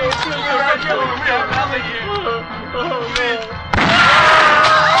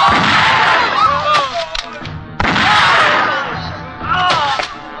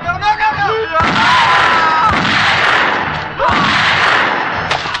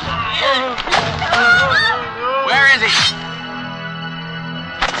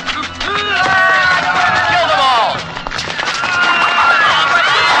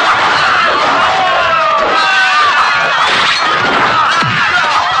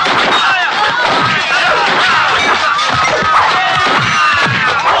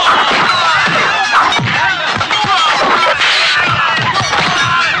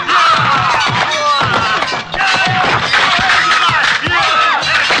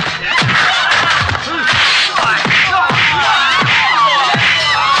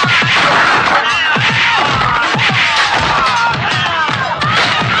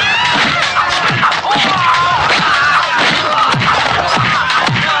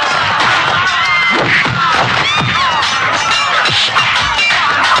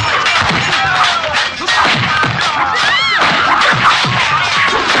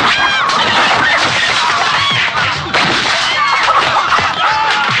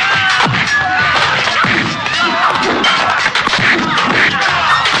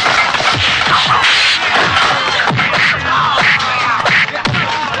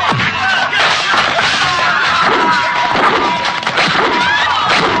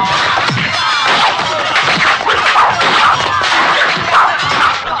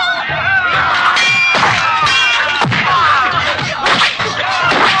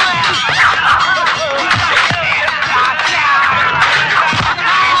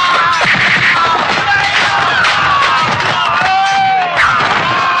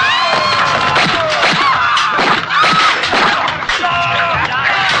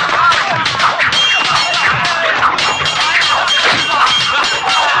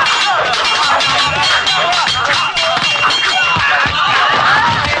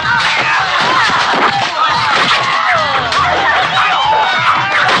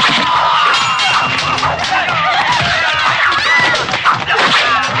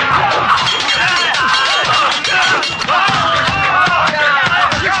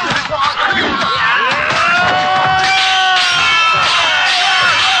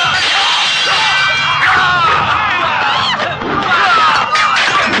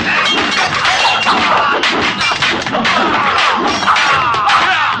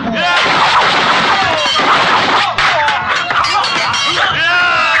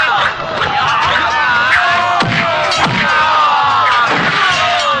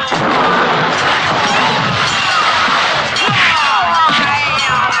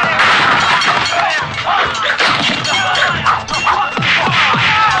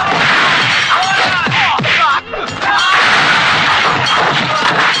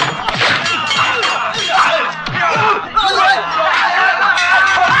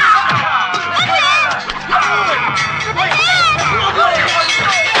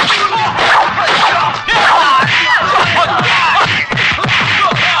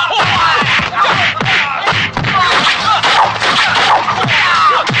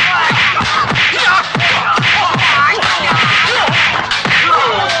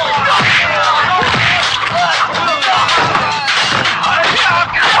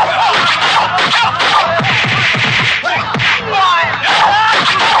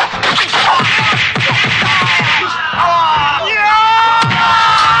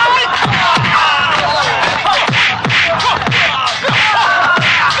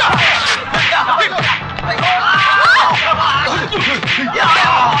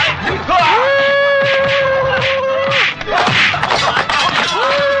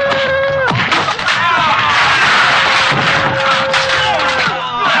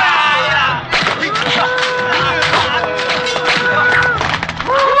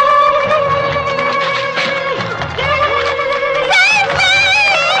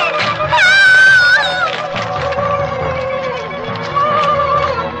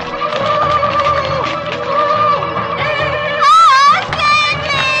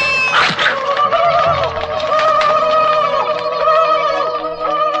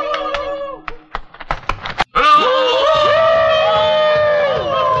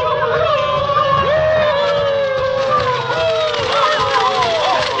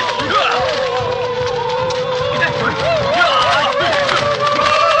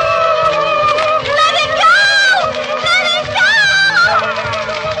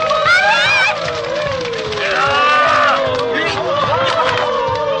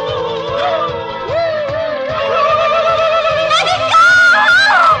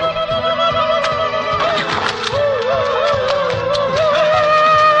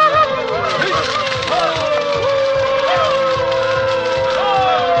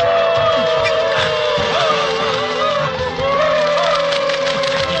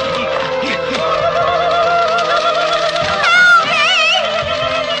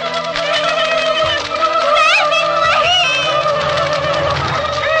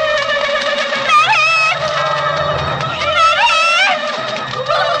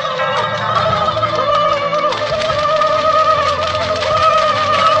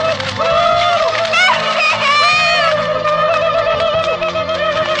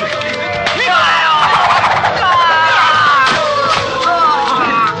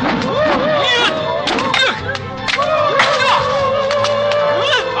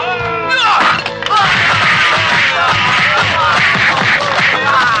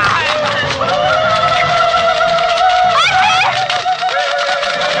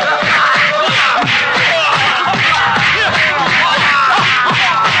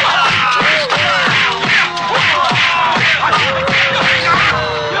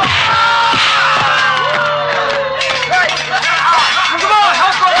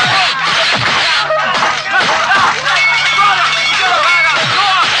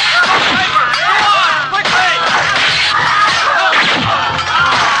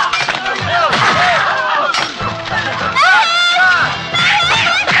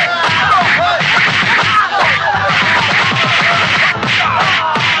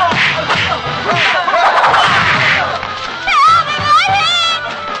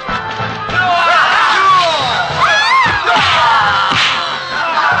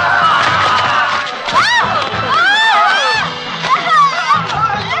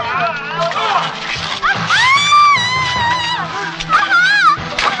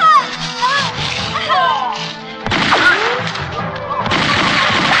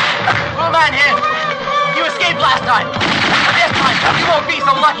 ran him. You escaped last time. But this time, you won't be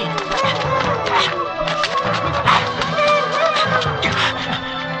so lucky.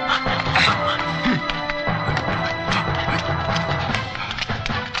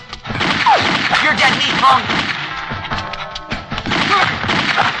 You're dead meat, Long.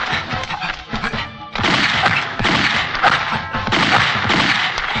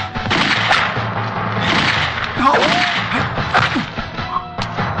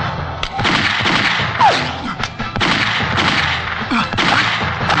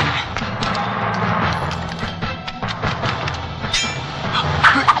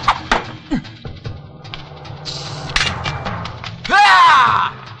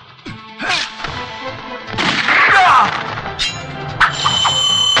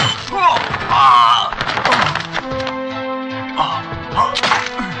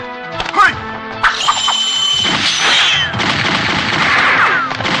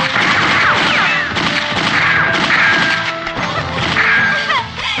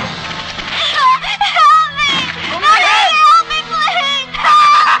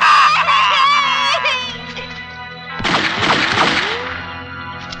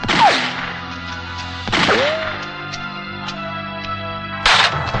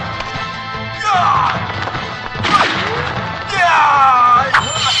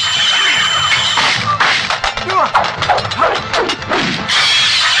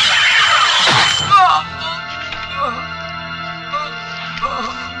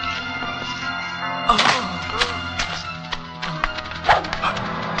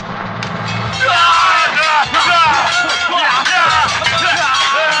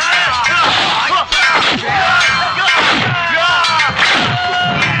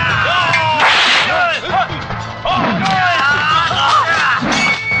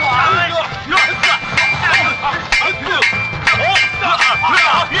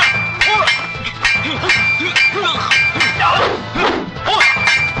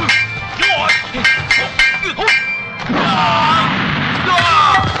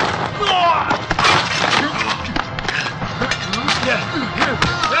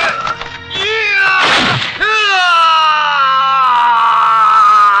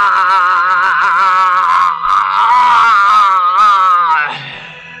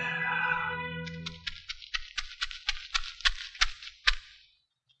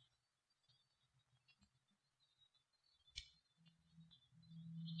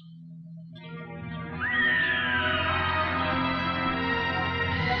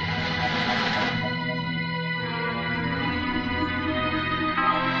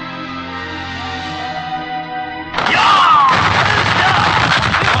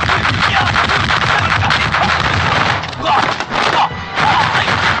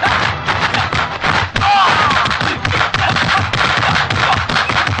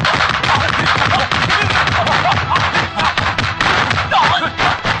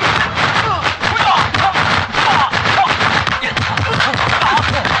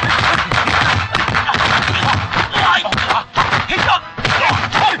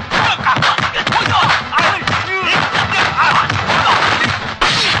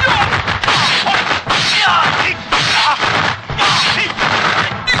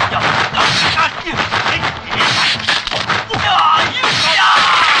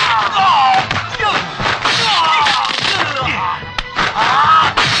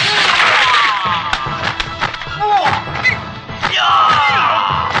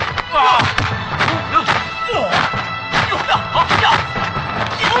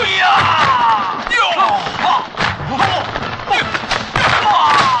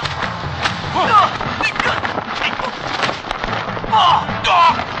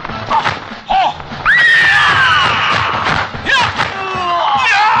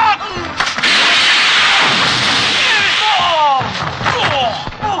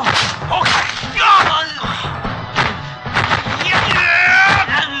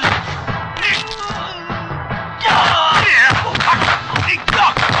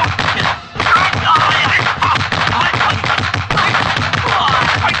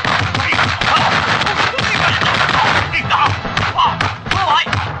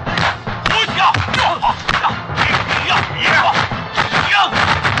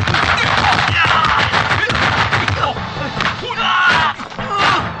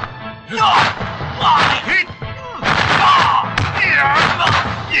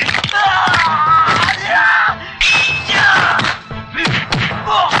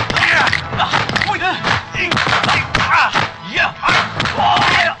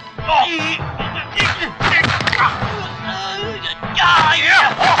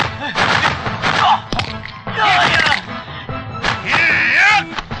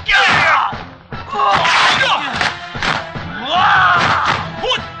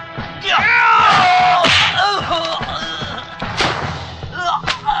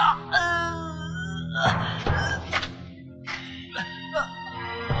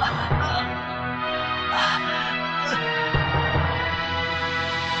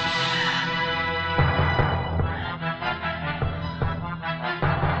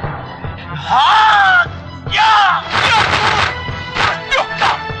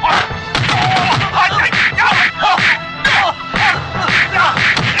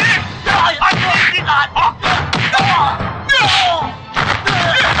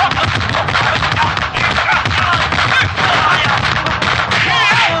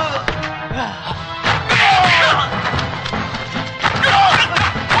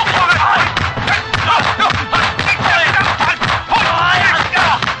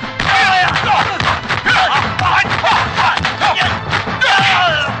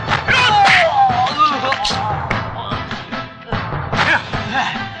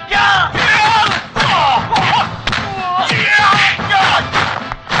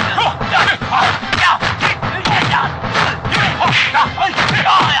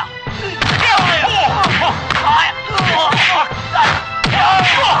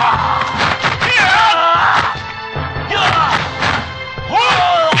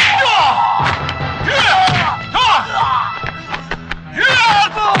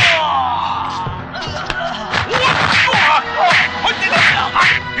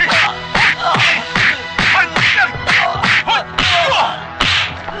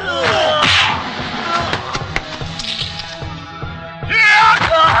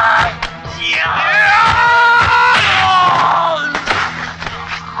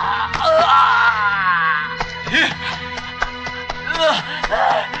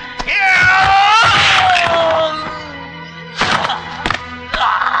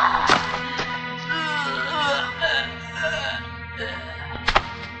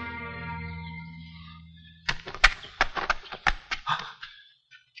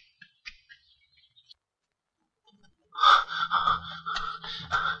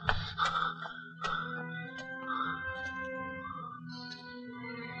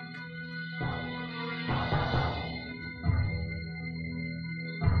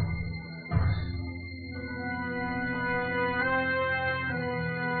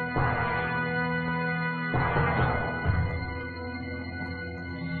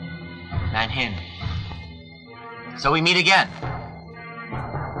 Manhin. So we meet again.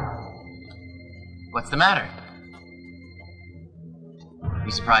 What's the matter?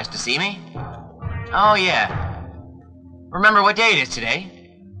 You surprised to see me? Oh, yeah. Remember what day it is today?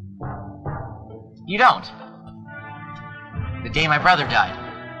 You don't. The day my brother died.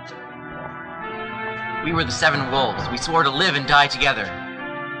 We were the 7 wolves. We swore to live and die together.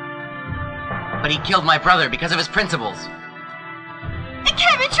 But he killed my brother because of his principles. It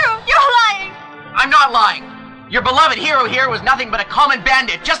can't be true! You're lying! I'm not lying! Your beloved hero here was nothing but a common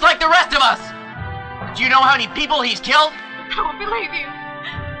bandit, just like the rest of us! Do you know how many people he's killed? I won't believe you.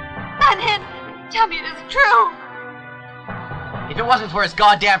 Manhin, tell me it isn't true. If it wasn't for his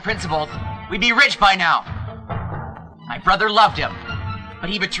goddamn principles, we'd be rich by now. My brother loved him, but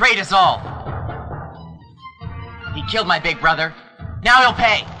he betrayed us all. He killed my big brother. Now he'll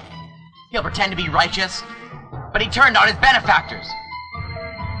pay. He'll pretend to be righteous, but he turned on his benefactors.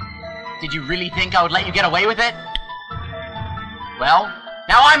 Did you really think I would let you get away with it? Well,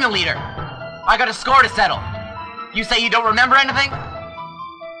 now I'm the leader. I got a score to settle. You say you don't remember anything?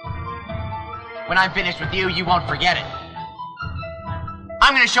 When I'm finished with you, you won't forget it.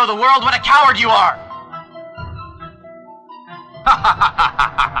 I'm gonna show the world what a coward you are! Ha ha ha ha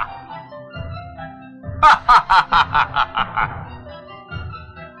ha ha! Ha ha ha ha ha ha!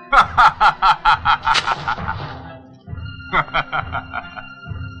 Ha ha ha ha ha ha!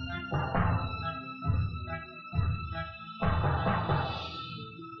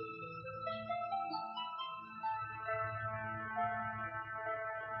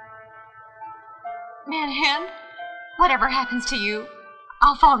 Manhin, whatever happens to you,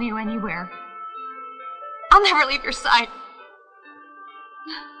 I'll follow you anywhere. I'll never leave your side.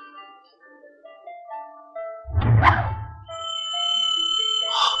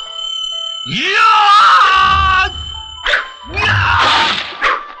 Yeah!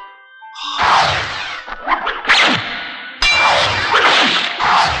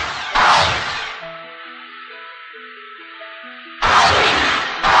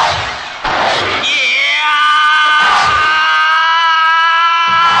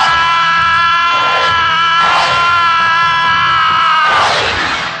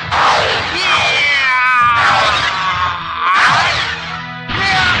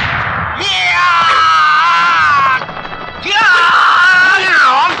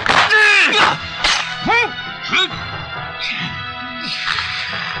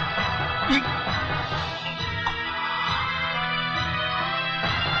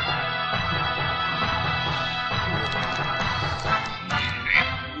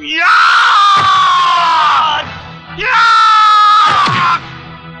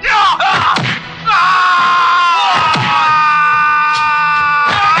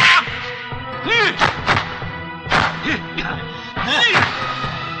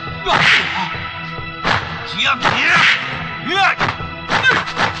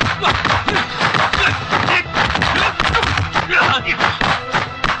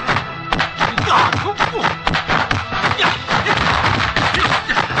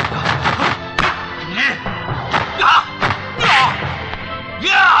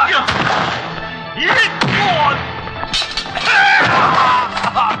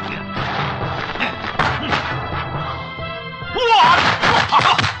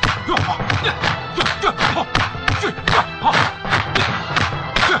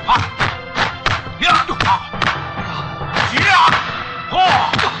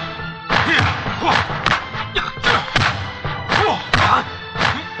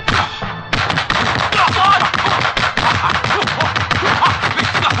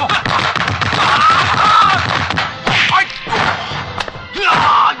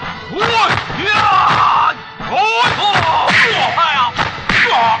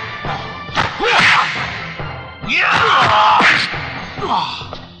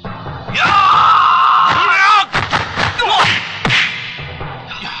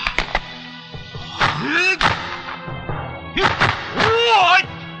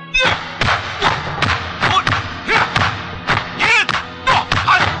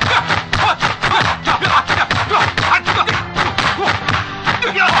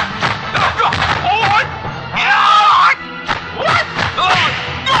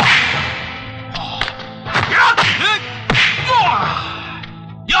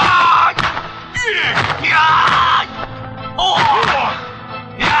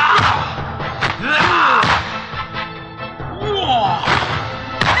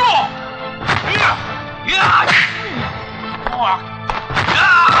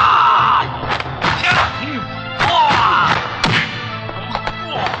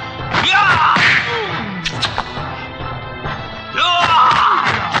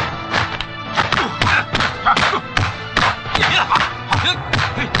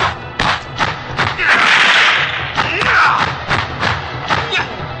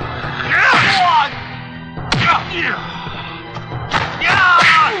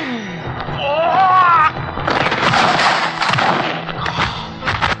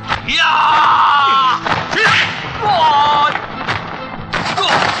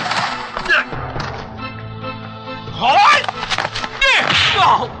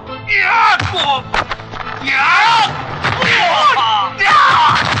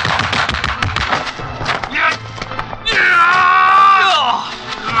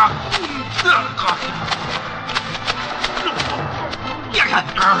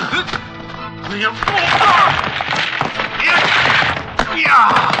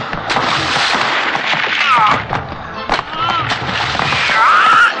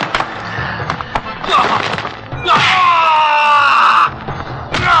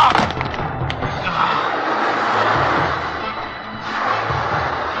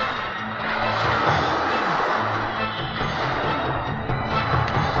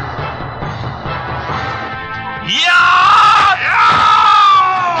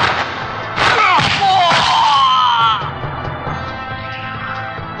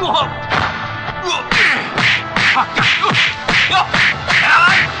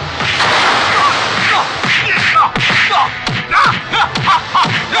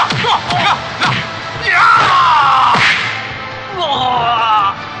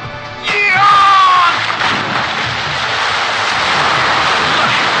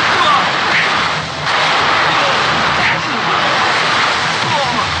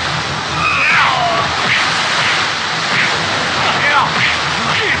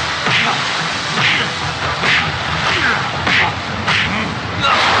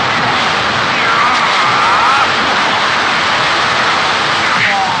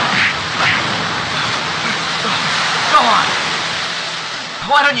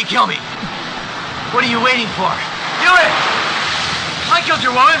 Why don't you kill me? What are you waiting for? Do it! I killed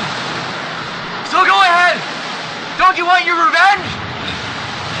your woman. So go ahead. Don't you want your revenge?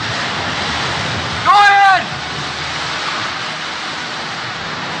 Go ahead!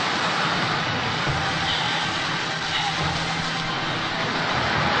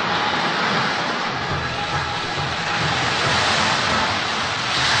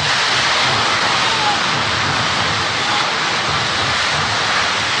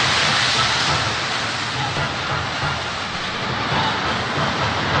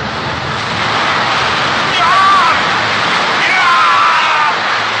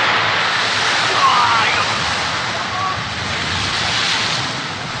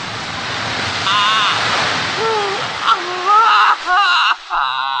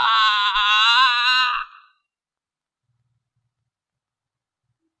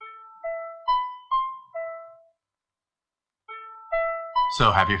 So,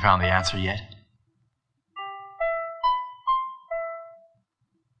 have you found the answer yet?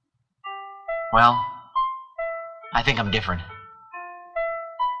 Well, I think I'm different.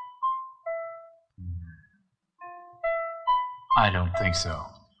 I don't think so.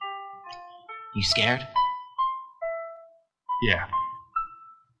 You scared? Yeah.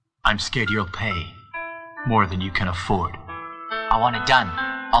 I'm scared you'll pay more than you can afford. I want it done.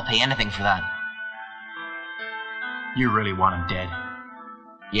 I'll pay anything for that. You really want him dead?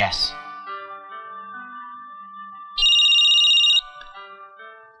 Yes.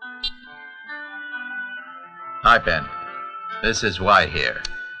 Hi, Ben. This is White here.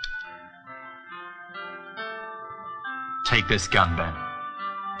 Take this gun, Ben.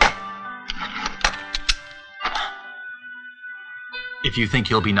 If you think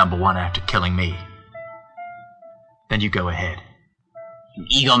you'll be number one after killing me, then you go ahead.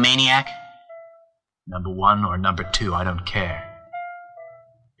 You egomaniac? Number one or number two, I don't care.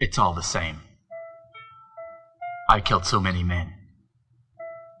 It's all the same. I killed so many men.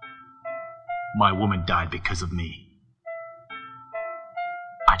 My woman died because of me.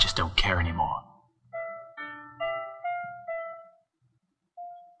 I just don't care anymore.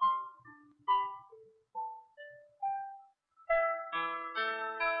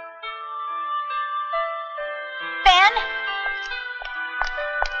 Ben?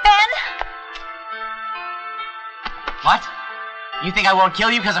 Ben? What? You think I won't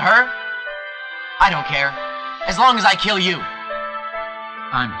kill you because of her? I don't care. As long as I kill you.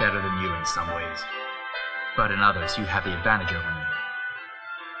 I'm better than you in some ways, but in others you have the advantage over me.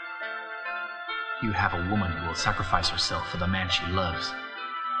 You have a woman who will sacrifice herself for the man she loves.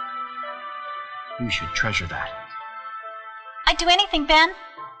 You should treasure that. I'd do anything, Ben.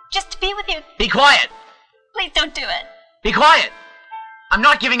 Just to be with you. Be quiet! Please don't do it. Be quiet! I'm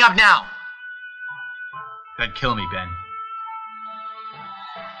not giving up now. Then kill me, Ben.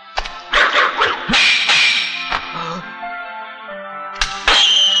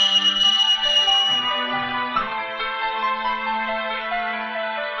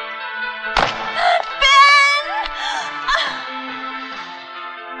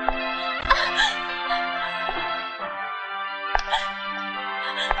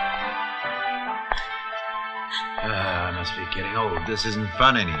 I must be getting old. This isn't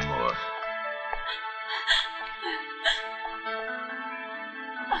fun anymore.